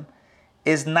Judaism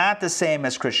is not the same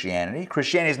as Christianity.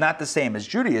 Christianity is not the same as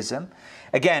Judaism.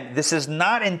 Again, this is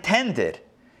not intended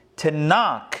to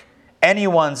knock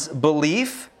anyone's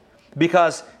belief,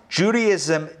 because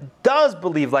Judaism does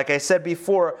believe, like I said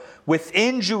before,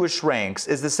 within Jewish ranks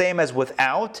is the same as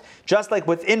without. Just like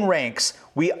within ranks,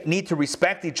 we need to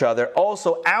respect each other.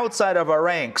 Also, outside of our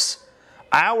ranks,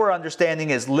 our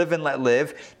understanding is live and let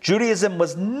live. Judaism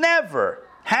has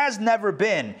never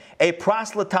been a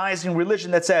proselytizing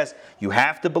religion that says, you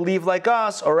have to believe like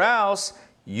us, or else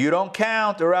you don't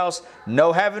count, or else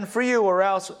no heaven for you, or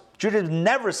else. Judaism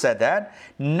never said that,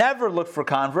 never looked for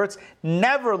converts,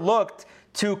 never looked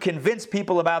to convince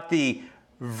people about the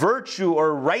virtue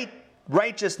or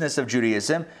righteousness of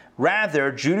Judaism.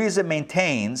 Rather, Judaism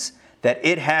maintains that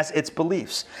it has its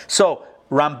beliefs. So,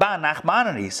 Ramban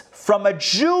Nachmanides, from a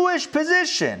Jewish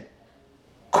position,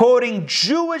 quoting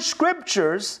Jewish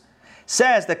scriptures,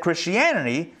 says that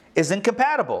Christianity is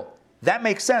incompatible. That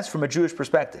makes sense from a Jewish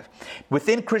perspective.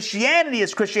 Within Christianity,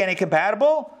 is Christianity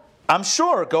compatible? I'm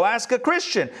sure. Go ask a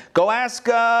Christian. Go ask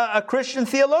a Christian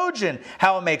theologian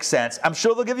how it makes sense. I'm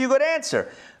sure they'll give you a good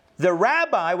answer. The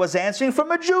rabbi was answering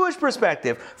from a Jewish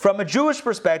perspective. From a Jewish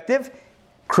perspective,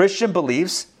 Christian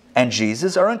beliefs and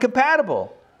Jesus are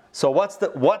incompatible. So what's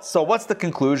the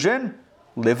conclusion?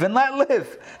 Live and let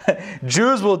live.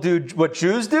 Jews will do what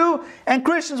Jews do, and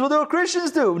Christians will do what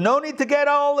Christians do. No need to get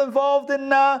all involved in,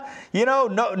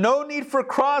 no need for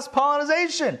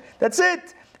cross-pollination. That's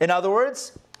it. In other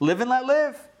words, live and let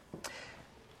live.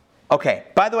 Okay,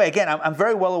 by the way, again, I'm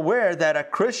very well aware that a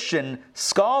Christian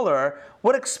scholar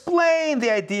would explain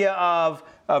the idea of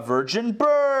a virgin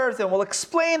birth, and will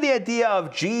explain the idea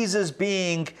of Jesus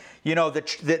being,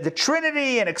 the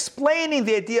Trinity, and explaining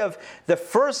the idea of the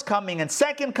first coming and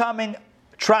second coming.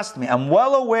 Trust me, I'm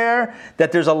well aware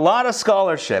that there's a lot of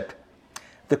scholarship.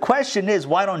 The question is,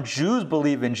 why don't Jews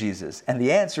believe in Jesus? And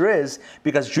the answer is,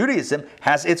 because Judaism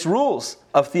has its rules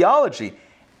of theology,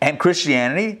 and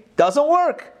Christianity doesn't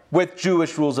work with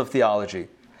Jewish rules of theology.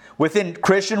 Within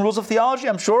Christian rules of theology,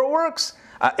 I'm sure it works.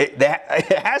 It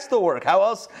has to work. How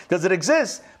else does it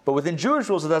exist? But within Jewish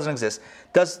rules, it doesn't exist.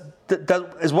 Does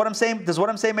what I'm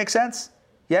saying make sense?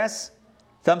 Yes?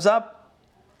 Thumbs up?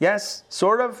 Yes?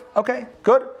 Sort of? Okay,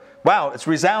 good. Wow, it's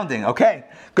resounding. Okay,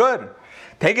 good.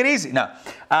 Take it easy. No.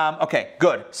 Okay,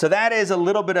 good. So that is a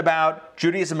little bit about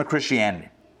Judaism and Christianity.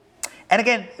 And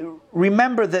again,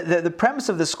 remember that the premise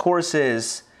of this course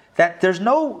is that there's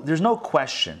no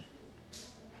question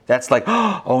that's like,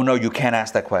 oh no, you can't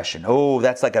ask that question. Oh,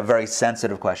 that's like a very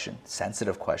sensitive question.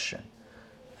 Sensitive question.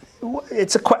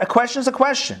 It's a question's a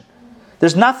question.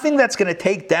 There's nothing that's going to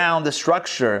take down the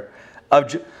structure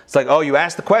of. It's like, oh, you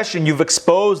asked the question, you've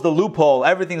exposed the loophole,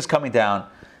 everything's coming down.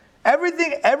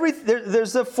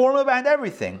 There's a formula behind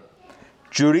everything.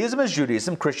 Judaism is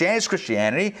Judaism, Christianity is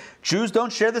Christianity. Jews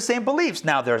don't share the same beliefs.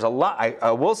 Now, there's a lot.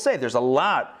 I will say there's a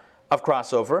lot of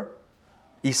crossover.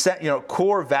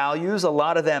 Core values, a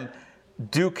lot of them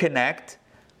do connect,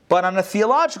 but on a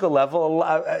theological level,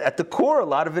 at the core, a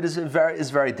lot of it is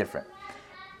very different.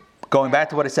 Going back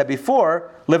to what I said before,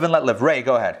 live and let live. Ray,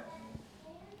 go ahead.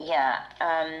 Yeah.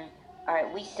 All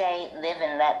right. We say live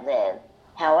and let live.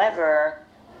 However,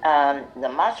 the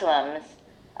Muslims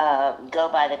go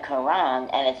by the Quran,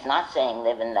 and it's not saying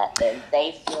live and let live.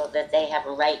 They feel that they have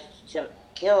a right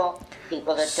kill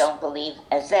people that don't believe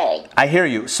as they. I hear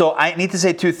you. So I need to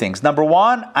say two things. Number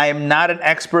one, I am not an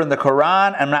expert in the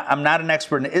Quran. I'm not an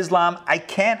expert in Islam. I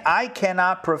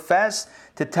cannot profess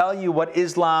to tell you what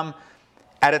Islam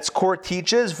at its core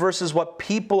teaches versus what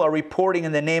people are reporting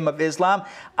in the name of Islam.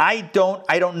 I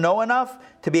don't know enough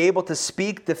to be able to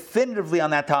speak definitively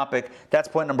on that topic. That's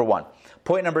point number one.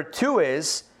 Point number two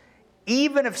is,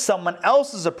 even if someone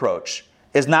else's approach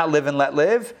is not live and let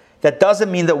live, that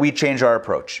doesn't mean that we change our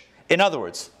approach. In other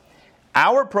words,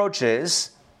 our approach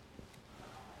is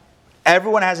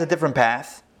everyone has a different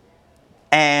path,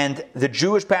 and the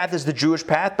Jewish path is the Jewish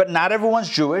path, but not everyone's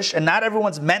Jewish, and not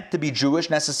everyone's meant to be Jewish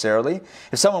necessarily.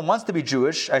 If someone wants to be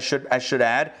Jewish, I should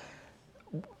add,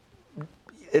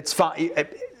 it's fine.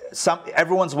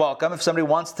 Everyone's welcome. If somebody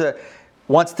wants to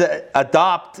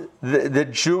adopt the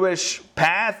Jewish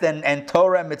path and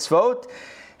Torah and mitzvot,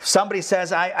 if somebody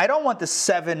says, I don't want the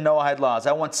 7 Noahide laws,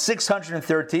 I want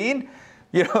 613,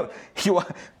 he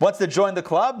wants to join the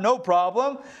club, no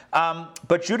problem.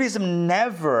 But Judaism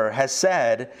never has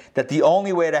said that the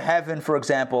only way to heaven, for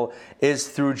example, is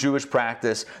through Jewish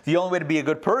practice. The only way to be a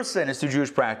good person is through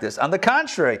Jewish practice. On the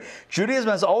contrary, Judaism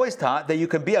has always taught that you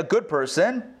can be a good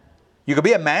person, you can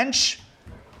be a mensch,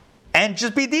 and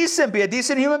just be decent, be a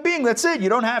decent human being. That's it. You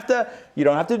don't have to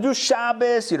do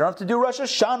Shabbos, you don't have to do Rosh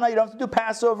Hashanah, you don't have to do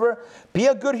Passover. Be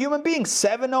a good human being.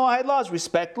 7 Noahide laws: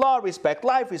 respect law, respect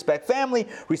life, respect family,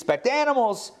 respect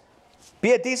animals.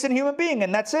 Be a decent human being,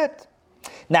 and that's it.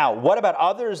 Now, what about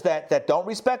others that don't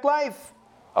respect life?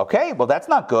 Okay, well, that's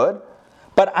not good.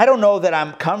 But I don't know that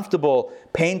I'm comfortable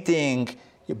painting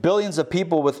billions of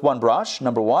people with one brush,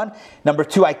 number one. Number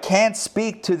two, I can't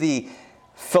speak to the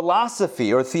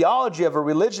philosophy or theology of a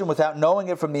religion without knowing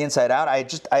it from the inside out. I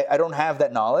don't have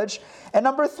that knowledge. And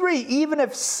number three, even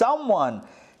if someone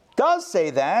does say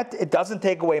that, it doesn't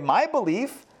take away my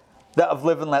belief of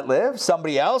live and let live.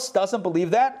 Somebody else doesn't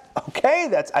believe that.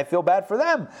 Okay, I feel bad for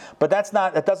them. But that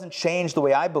doesn't change the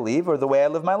way I believe or the way I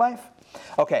live my life.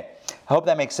 Okay, I hope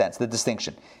that makes sense, the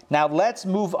distinction. Now let's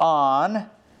move on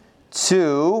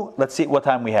to, let's see what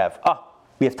time we have.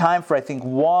 We have time for, I think,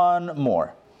 one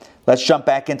more. Let's jump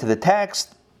back into the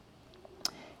text.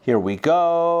 Here we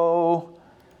go.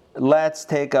 Let's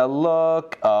take a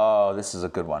look. Oh, this is a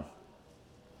good one.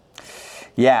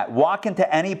 Yeah, walk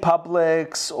into any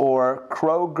Publix or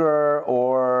Kroger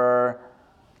or,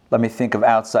 let me think of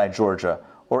outside Georgia,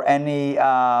 or any,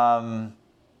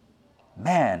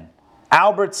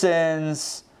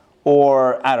 Albertsons,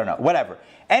 or I don't know, whatever.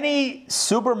 Any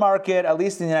supermarket, at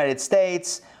least in the United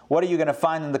States, what are you going to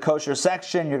find in the kosher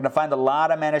section? You're going to find a lot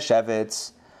of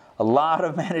manischewitz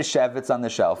on the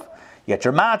shelf. You get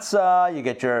your matzah, you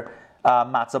get your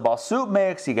matzah ball soup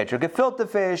mix, you get your gefilte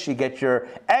fish, you get your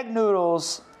egg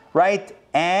noodles, right?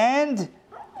 And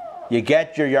you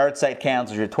get your yahrzeit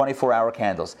candles, your 24-hour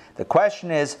candles. The question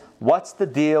is, what's the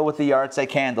deal with the yahrzeit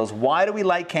candles? Why do we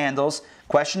light candles?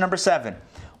 Question number 7.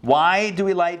 Why do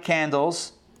we light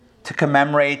candles to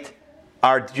commemorate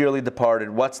our dearly departed?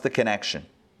 What's the connection?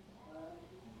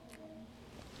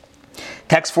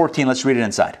 Text 14, let's read it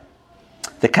inside.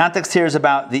 The context here is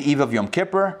about the eve of Yom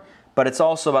Kippur, but it's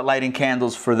also about lighting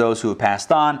candles for those who have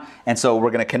passed on, and so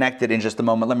we're going to connect it in just a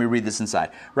moment. Let me read this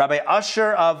inside. Rabbi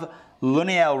Usher of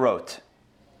Luniel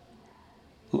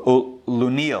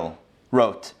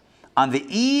wrote, on the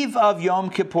eve of Yom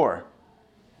Kippur,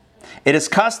 it is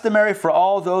customary for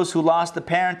all those who lost a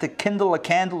parent to kindle a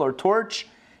candle or torch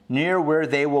near where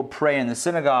they will pray in the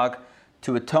synagogue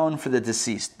to atone for the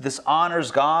deceased. This honors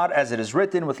God, as it is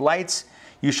written, with lights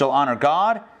you shall honor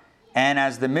God. And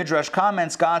as the Midrash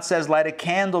comments, God says, light a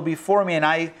candle before me, and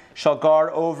I shall guard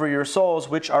over your souls,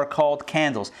 which are called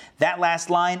candles. That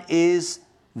last line is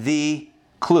the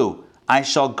clue. I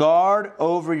shall guard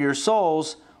over your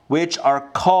souls, which are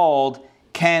called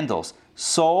candles.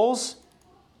 Souls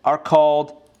are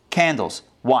called candles.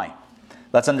 Why?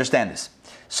 Let's understand this.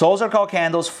 Souls are called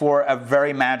candles for a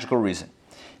very magical reason.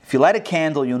 If you light a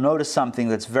candle, you'll notice something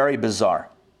that's very bizarre.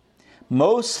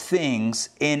 Most things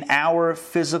in our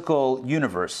physical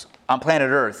universe, on planet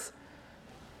Earth,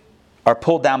 are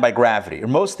pulled down by gravity. Or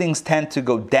most things tend to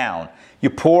go down. You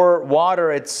pour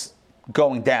water, it's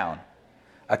going down.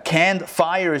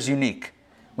 Fire is unique.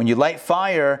 When you light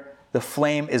fire, the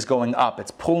flame is going up.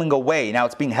 It's pulling away. Now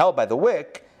it's being held by the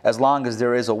wick, as long as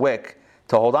there is a wick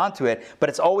to hold on to it, but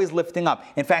it's always lifting up.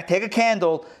 In fact, take a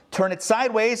candle, turn it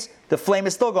sideways, the flame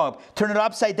is still going up. Turn it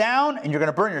upside down, and you're going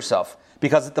to burn yourself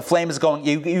because the flame is going,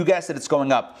 you guessed it, it's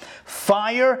going up.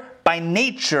 Fire, by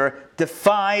nature,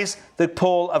 defies the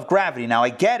pull of gravity. Now,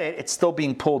 I get it, it's still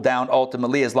being pulled down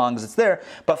ultimately as long as it's there,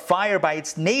 but fire, by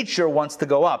its nature, wants to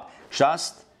go up,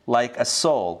 just like a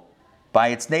soul, by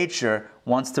its nature,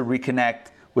 wants to reconnect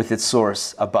with its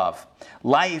source above.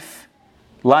 Life,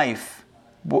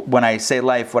 when I say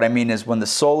life, what I mean is when the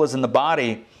soul is in the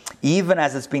body, even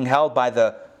as it's being held by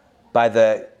the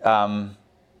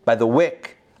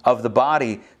wick of the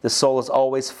body, the soul is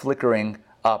always flickering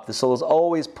up. The soul is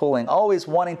always pulling, always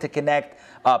wanting to connect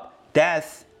up.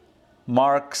 Death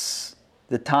marks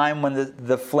the time when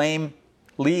the flame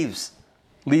leaves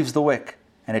the wick,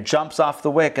 and it jumps off the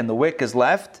wick, and the wick is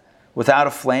left without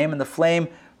a flame, and the flame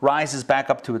rises back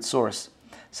up to its source.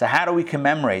 So how do we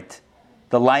commemorate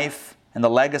the life and the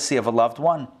legacy of a loved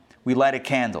one? We light a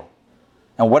candle.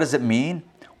 And what does it mean?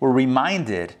 We're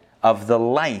reminded of the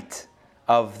light,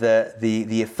 of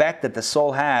the effect that the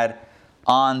soul had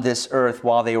on this earth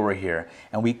while they were here.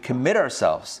 And we commit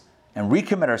ourselves and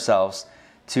recommit ourselves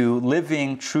to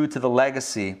living true to the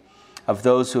legacy of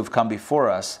those who have come before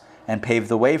us and paved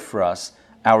the way for us,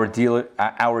 our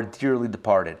dearly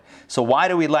departed. So why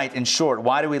do we light, in short,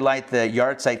 why do we light the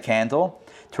yahrzeit candle?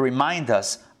 To remind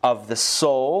us of the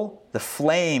soul, the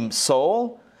flame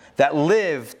soul, that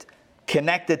lived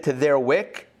connected to their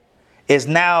wick, is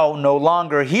now no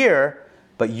longer here,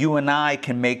 but you and I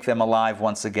can make them alive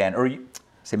once again. Or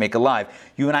say make alive.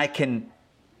 You and I can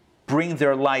bring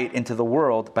their light into the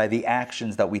world by the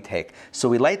actions that we take. So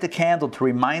we light the candle to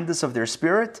remind us of their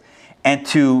spirit and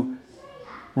to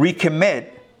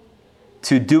recommit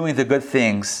to doing the good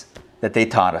things that they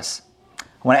taught us.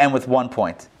 I want to end with one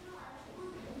point.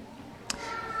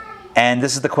 And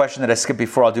this is the question that I skipped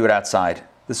before. I'll do it outside.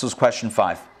 This was question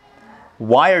 5.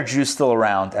 Why are Jews still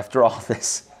around after all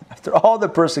this? After all the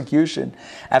persecution,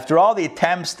 after all the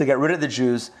attempts to get rid of the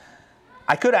Jews?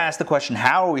 I could ask the question,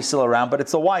 how are we still around? But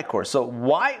it's a why course. So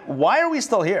why are we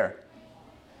still here?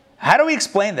 How do we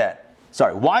explain that?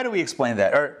 Sorry, why do we explain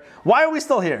that? Or why are we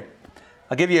still here?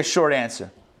 I'll give you a short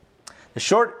answer. The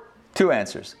short, 2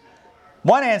 answers.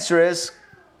 One answer is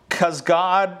because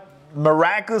God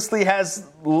miraculously has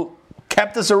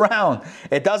kept us around.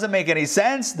 It doesn't make any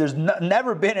sense. There's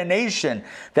never been a nation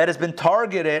that has been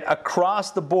targeted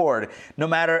across the board, no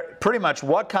matter pretty much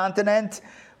what continent,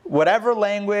 whatever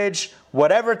language,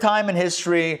 whatever time in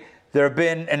history, there have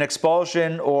been an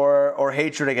expulsion or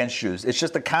hatred against Jews. It's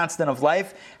just a constant of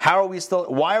life. Why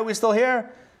are we still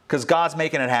here? Because God's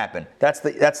making it happen. That's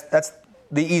the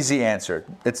easy answer.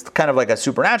 It's kind of like a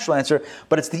supernatural answer,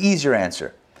 but it's the easier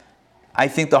answer. I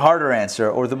think the harder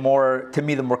answer, or the more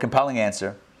compelling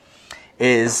answer,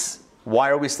 is why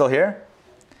are we still here?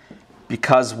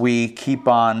 Because we keep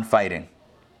on fighting.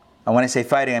 And when I say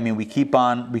fighting, I mean we keep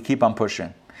on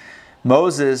pushing.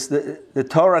 Moses,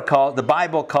 the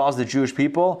Bible calls the Jewish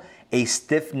people a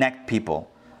stiff-necked people,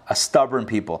 a stubborn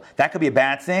people. That could be a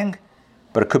bad thing,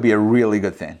 but it could be a really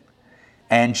good thing.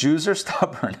 And Jews are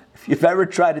stubborn. If you've ever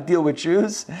tried to deal with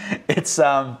Jews, it's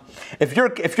if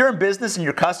you're in business and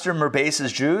your customer base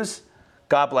is Jews,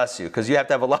 God bless you, because you have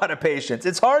to have a lot of patience.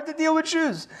 It's hard to deal with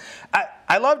Jews.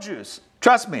 I love Jews.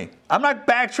 Trust me. I'm not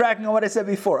backtracking on what I said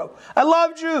before. I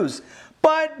love Jews.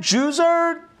 But Jews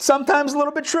are sometimes a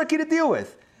little bit tricky to deal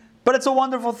with. But it's a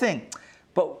wonderful thing.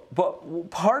 But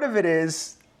part of it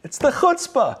is, it's the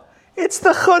chutzpah. It's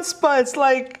the chutzpah. It's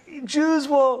like Jews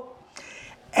will...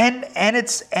 And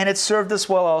it's served us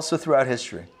well also throughout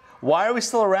history. Why are we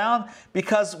still around?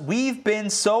 Because we've been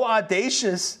so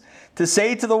audacious to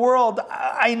say to the world,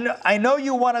 I know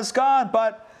you want us gone,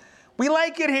 but we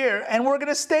like it here, and we're going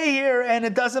to stay here, and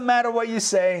it doesn't matter what you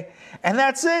say. And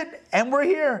that's it, and we're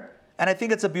here. And I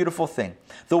think it's a beautiful thing.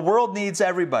 The world needs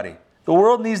everybody. The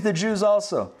world needs the Jews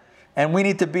also. And we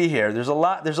need to be here. There's a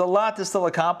lot to still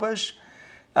accomplish.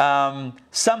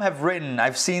 Some have written,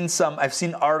 I've seen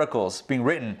articles being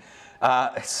written.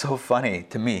 It's so funny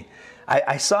to me.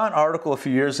 I saw an article a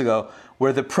few years ago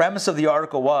where the premise of the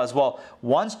article was, well,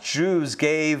 once Jews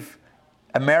gave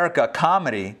America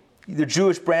comedy, the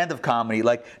Jewish brand of comedy,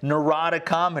 like neurotic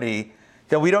comedy,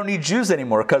 then we don't need Jews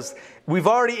anymore because we've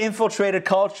already infiltrated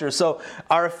culture. So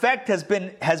our effect has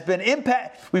been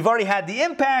impact. We've already had the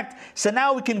impact. So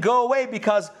now we can go away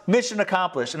because mission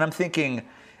accomplished. And I'm thinking,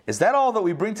 is that all that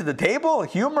we bring to the table?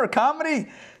 Humor, comedy?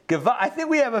 I think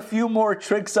we have a few more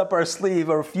tricks up our sleeve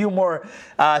or a few more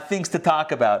things to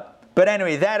talk about. But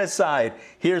anyway, that aside,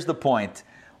 here's the point.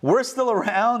 We're still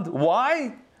around.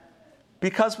 Why?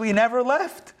 Because we never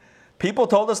left. People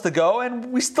told us to go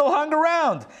and we still hung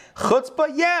around.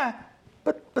 Chutzpah, yeah.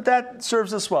 But that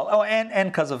serves us well. Oh,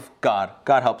 and because of God.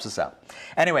 God helps us out.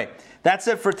 Anyway, that's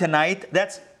it for tonight.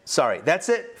 That's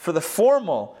it for the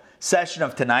formal session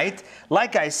of tonight.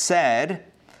 Like I said,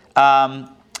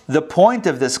 the point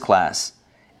of this class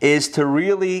is to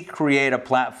really create a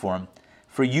platform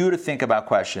for you to think about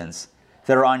questions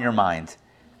that are on your mind.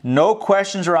 No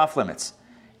questions are off limits.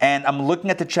 And I'm looking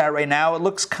at the chat right now. It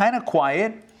looks kind of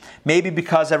quiet, maybe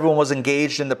because everyone was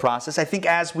engaged in the process. I think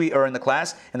as we are in the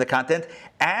class, in the content,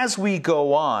 as we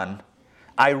go on,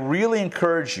 I really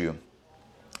encourage you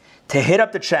to hit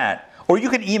up the chat, or you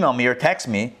can email me or text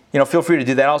me. Feel free to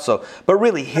do that also. But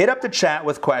really, hit up the chat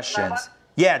with questions.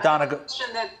 Yeah, Donna. I have a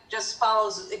question that just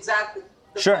follows exactly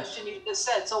the Sure. question you just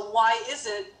said. So why is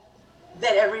it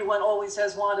that everyone always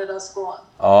has wanted us gone?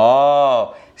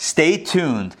 Oh, stay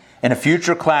tuned. In a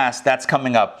future class, that's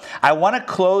coming up. I want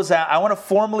to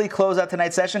formally close out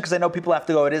tonight's session because I know people have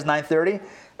to go. It is 9:30.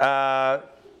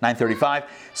 9:35.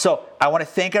 So I want to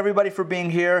thank everybody for being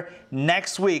here.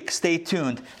 Next week, stay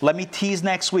tuned. Let me tease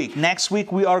next week. Next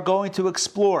week, we are going to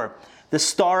explore the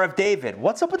Star of David.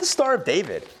 What's up with the Star of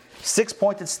David?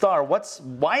 6-pointed star.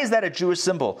 Why is that a Jewish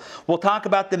symbol? We'll talk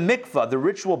about the mikvah, the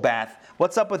ritual bath.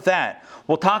 What's up with that?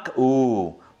 We'll talk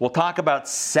about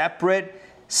separate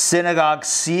synagogue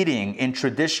seating in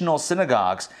traditional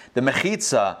synagogues, the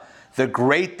mechitza, the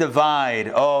great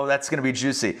divide. Oh, that's going to be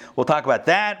juicy. We'll talk about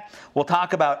that. We'll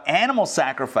talk about animal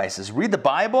sacrifices. Read the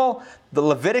Bible, the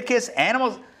Leviticus,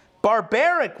 animals.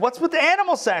 Barbaric. What's with the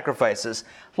animal sacrifices?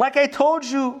 Like I told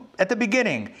you at the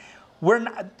beginning, we're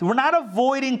not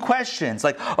avoiding questions.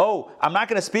 Like, oh, I'm not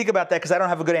going to speak about that because I don't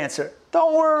have a good answer.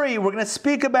 Don't worry. We're going to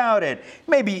speak about it.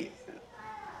 Maybe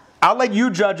I'll let you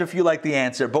judge if you like the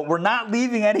answer, but we're not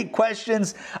leaving any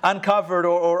questions uncovered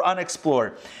or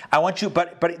unexplored. I want you,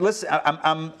 but listen,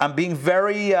 I'm being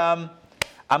very, I'm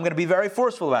going to be very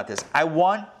forceful about this. I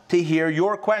want to hear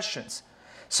your questions.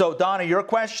 So Donna, your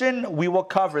question, we will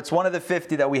cover. It's one of the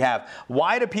 50 that we have.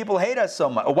 Why do people hate us so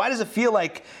much? Or why does it feel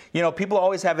like, people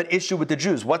always have an issue with the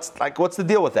Jews? What's the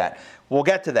deal with that? We'll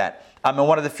get to that in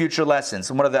one of the future lessons,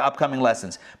 one of the upcoming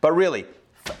lessons. But really,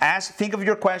 think of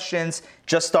your questions.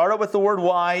 Just start out with the word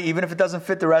why, even if it doesn't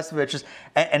fit the rest of it.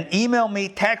 And email me,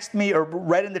 text me, or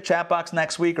write in the chat box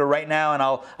next week or right now, and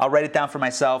I'll write it down for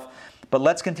myself. But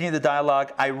let's continue the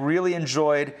dialogue. I really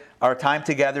enjoyed our time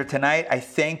together tonight. I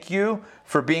thank you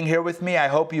for being here with me. I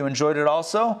hope you enjoyed it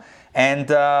also. And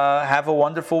have a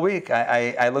wonderful week.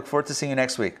 I look forward to seeing you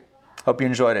next week. Hope you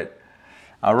enjoyed it.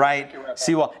 All right.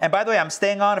 See you all. And by the way, I'm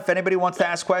staying on. If anybody wants to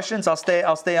ask questions, I'll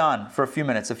stay on for a few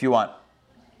minutes if you want.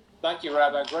 Thank you,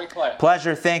 Rabbi. Great class.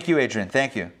 Pleasure. Thank you, Adrian.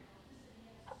 Thank you.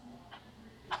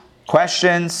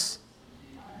 Questions?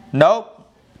 Nope.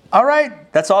 All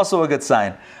right. That's also a good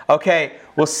sign. Okay.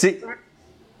 We'll see.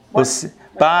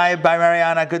 Bye,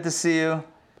 Mariana. Good to see you.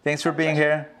 Thanks for being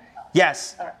here.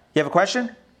 Yes. You have a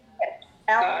question?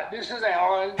 This is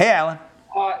Alan. Hey, Alan.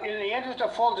 In the interest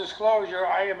of full disclosure,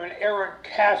 I am an errant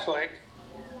Catholic,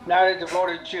 not a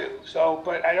devoted Jew.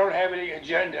 But I don't have any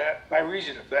agenda by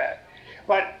reason of that.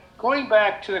 But going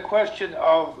back to the question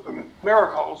of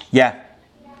miracles. Yeah.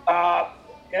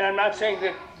 And I'm not saying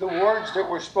that the words that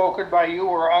were spoken by you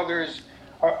or others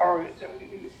are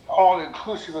all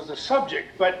inclusive of the subject,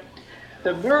 but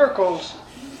the miracles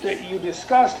that you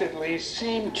discussed at least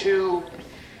seem to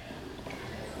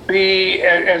be,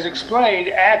 as explained,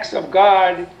 acts of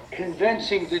God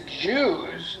convincing the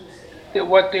Jews that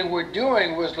what they were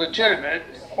doing was legitimate,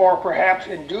 or perhaps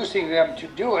inducing them to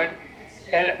do it,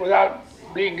 and without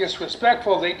being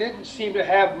disrespectful, they didn't seem to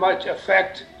have much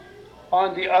effect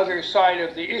on the other side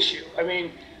of the issue. I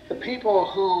mean, the people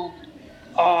who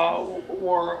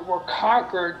were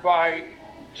conquered by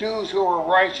Jews who were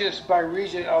righteous by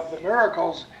reason of the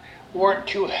miracles weren't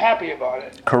too happy about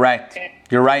it. Correct.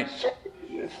 You're right.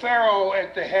 Pharaoh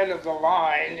at the head of the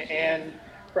line, and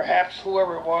perhaps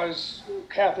whoever it was,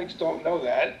 Catholics don't know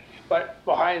that, but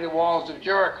behind the walls of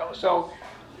Jericho. So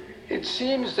it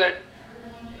seems that,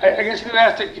 I guess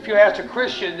if you asked a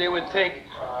Christian, they would think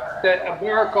that a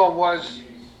miracle was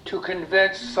to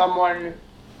convince someone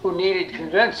who needed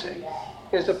convincing,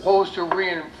 as opposed to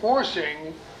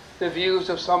reinforcing the views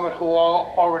of someone who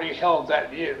already held that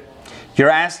view.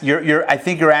 I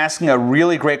think you're asking a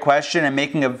really great question and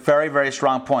making a very, very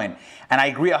strong point. And I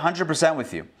agree 100%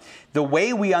 with you. The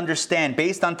way we understand,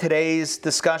 based on today's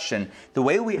discussion, the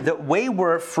way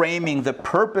we're framing the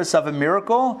purpose of a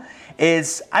miracle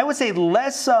is, I would say,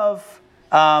 less of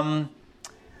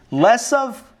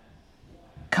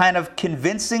kind of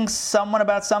convincing someone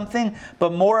about something,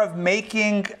 but more of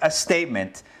making a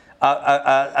statement,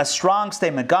 a strong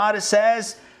statement. God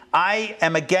says, I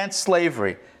am against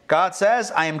slavery. God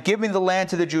says, I am giving the land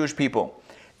to the Jewish people.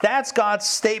 That's God's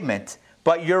statement.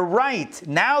 But you're right.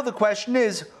 Now the question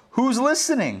is, who's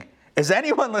listening? Is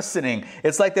anyone listening?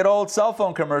 It's like that old cell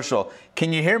phone commercial.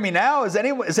 Can you hear me now? Is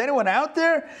anyone out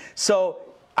there? So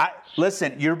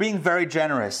Listen, you're being very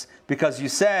generous because you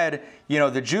said,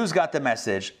 the Jews got the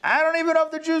message. I don't even know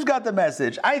if the Jews got the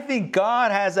message. I think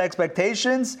God has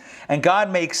expectations and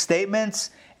God makes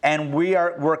statements and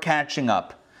we're catching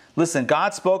up. Listen,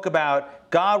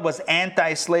 God was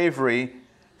anti-slavery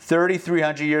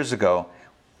 3,300 years ago.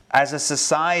 As a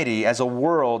society, as a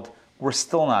world, we're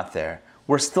still not there.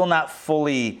 We're still not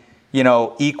fully,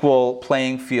 equal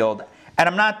playing field.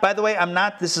 And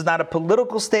this is not a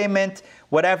political statement,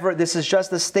 whatever. This is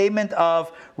just a statement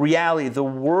of reality. The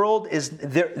world is,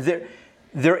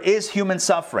 there is human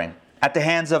suffering at the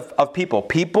hands of people.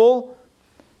 People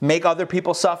make other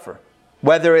people suffer,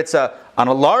 whether it's on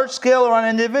a large scale or on an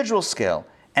individual scale.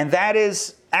 And that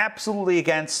is absolutely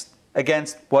against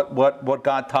what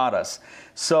God taught us.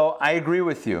 So I agree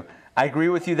with you. I agree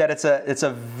with you that it's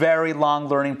a very long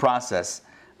learning process.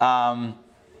 And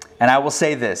I will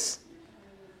say this.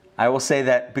 I will say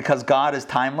that because God is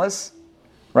timeless,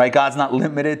 right? God's not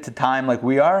limited to time like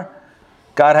we are.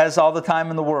 God has all the time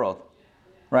in the world,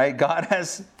 right?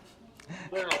 God's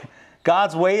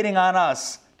waiting on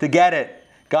us to get it.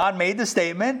 God made the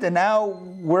statement, and now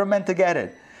we're meant to get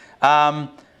it.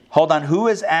 Hold on. Who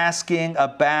is asking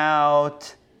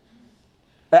about...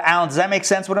 Alan, does that make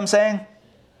sense what I'm saying?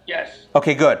 Yes.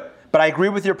 Okay, good. But I agree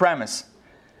with your premise.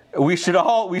 We should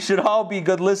all be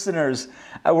good listeners.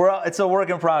 It's a work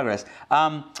in progress.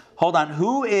 Hold on.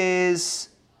 Who is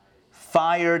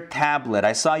Fire Tablet?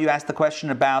 I saw you ask the question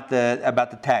about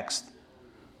the text.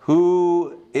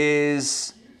 Who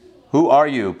are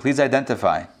you? Please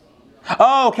identify.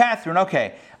 Oh, Catherine.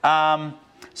 Okay.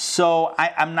 So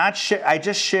I'm not sure. I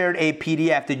just shared a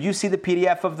PDF. Did you see the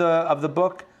PDF of the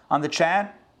book on the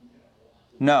chat?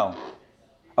 No.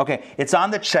 Okay, it's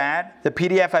on the chat. The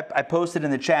PDF I posted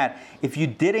in the chat. If you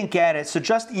didn't get it, so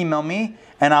just email me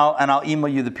and I'll email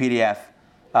you the PDF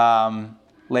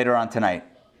later on tonight,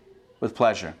 with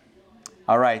pleasure.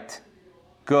 All right,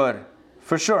 good,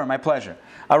 for sure, my pleasure.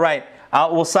 All right,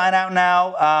 we'll sign out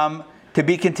now. To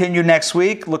be continued next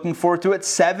week. Looking forward to it.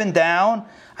 7 down.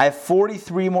 I have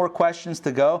 43 more questions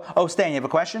to go. Oh, Stan, you have a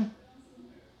question?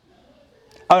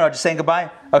 Oh no, just saying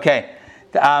goodbye. Okay.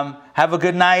 Have a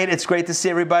good night. It's great to see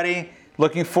everybody.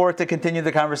 Looking forward to continue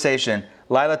the conversation.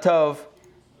 Laila Tov.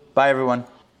 Bye, everyone.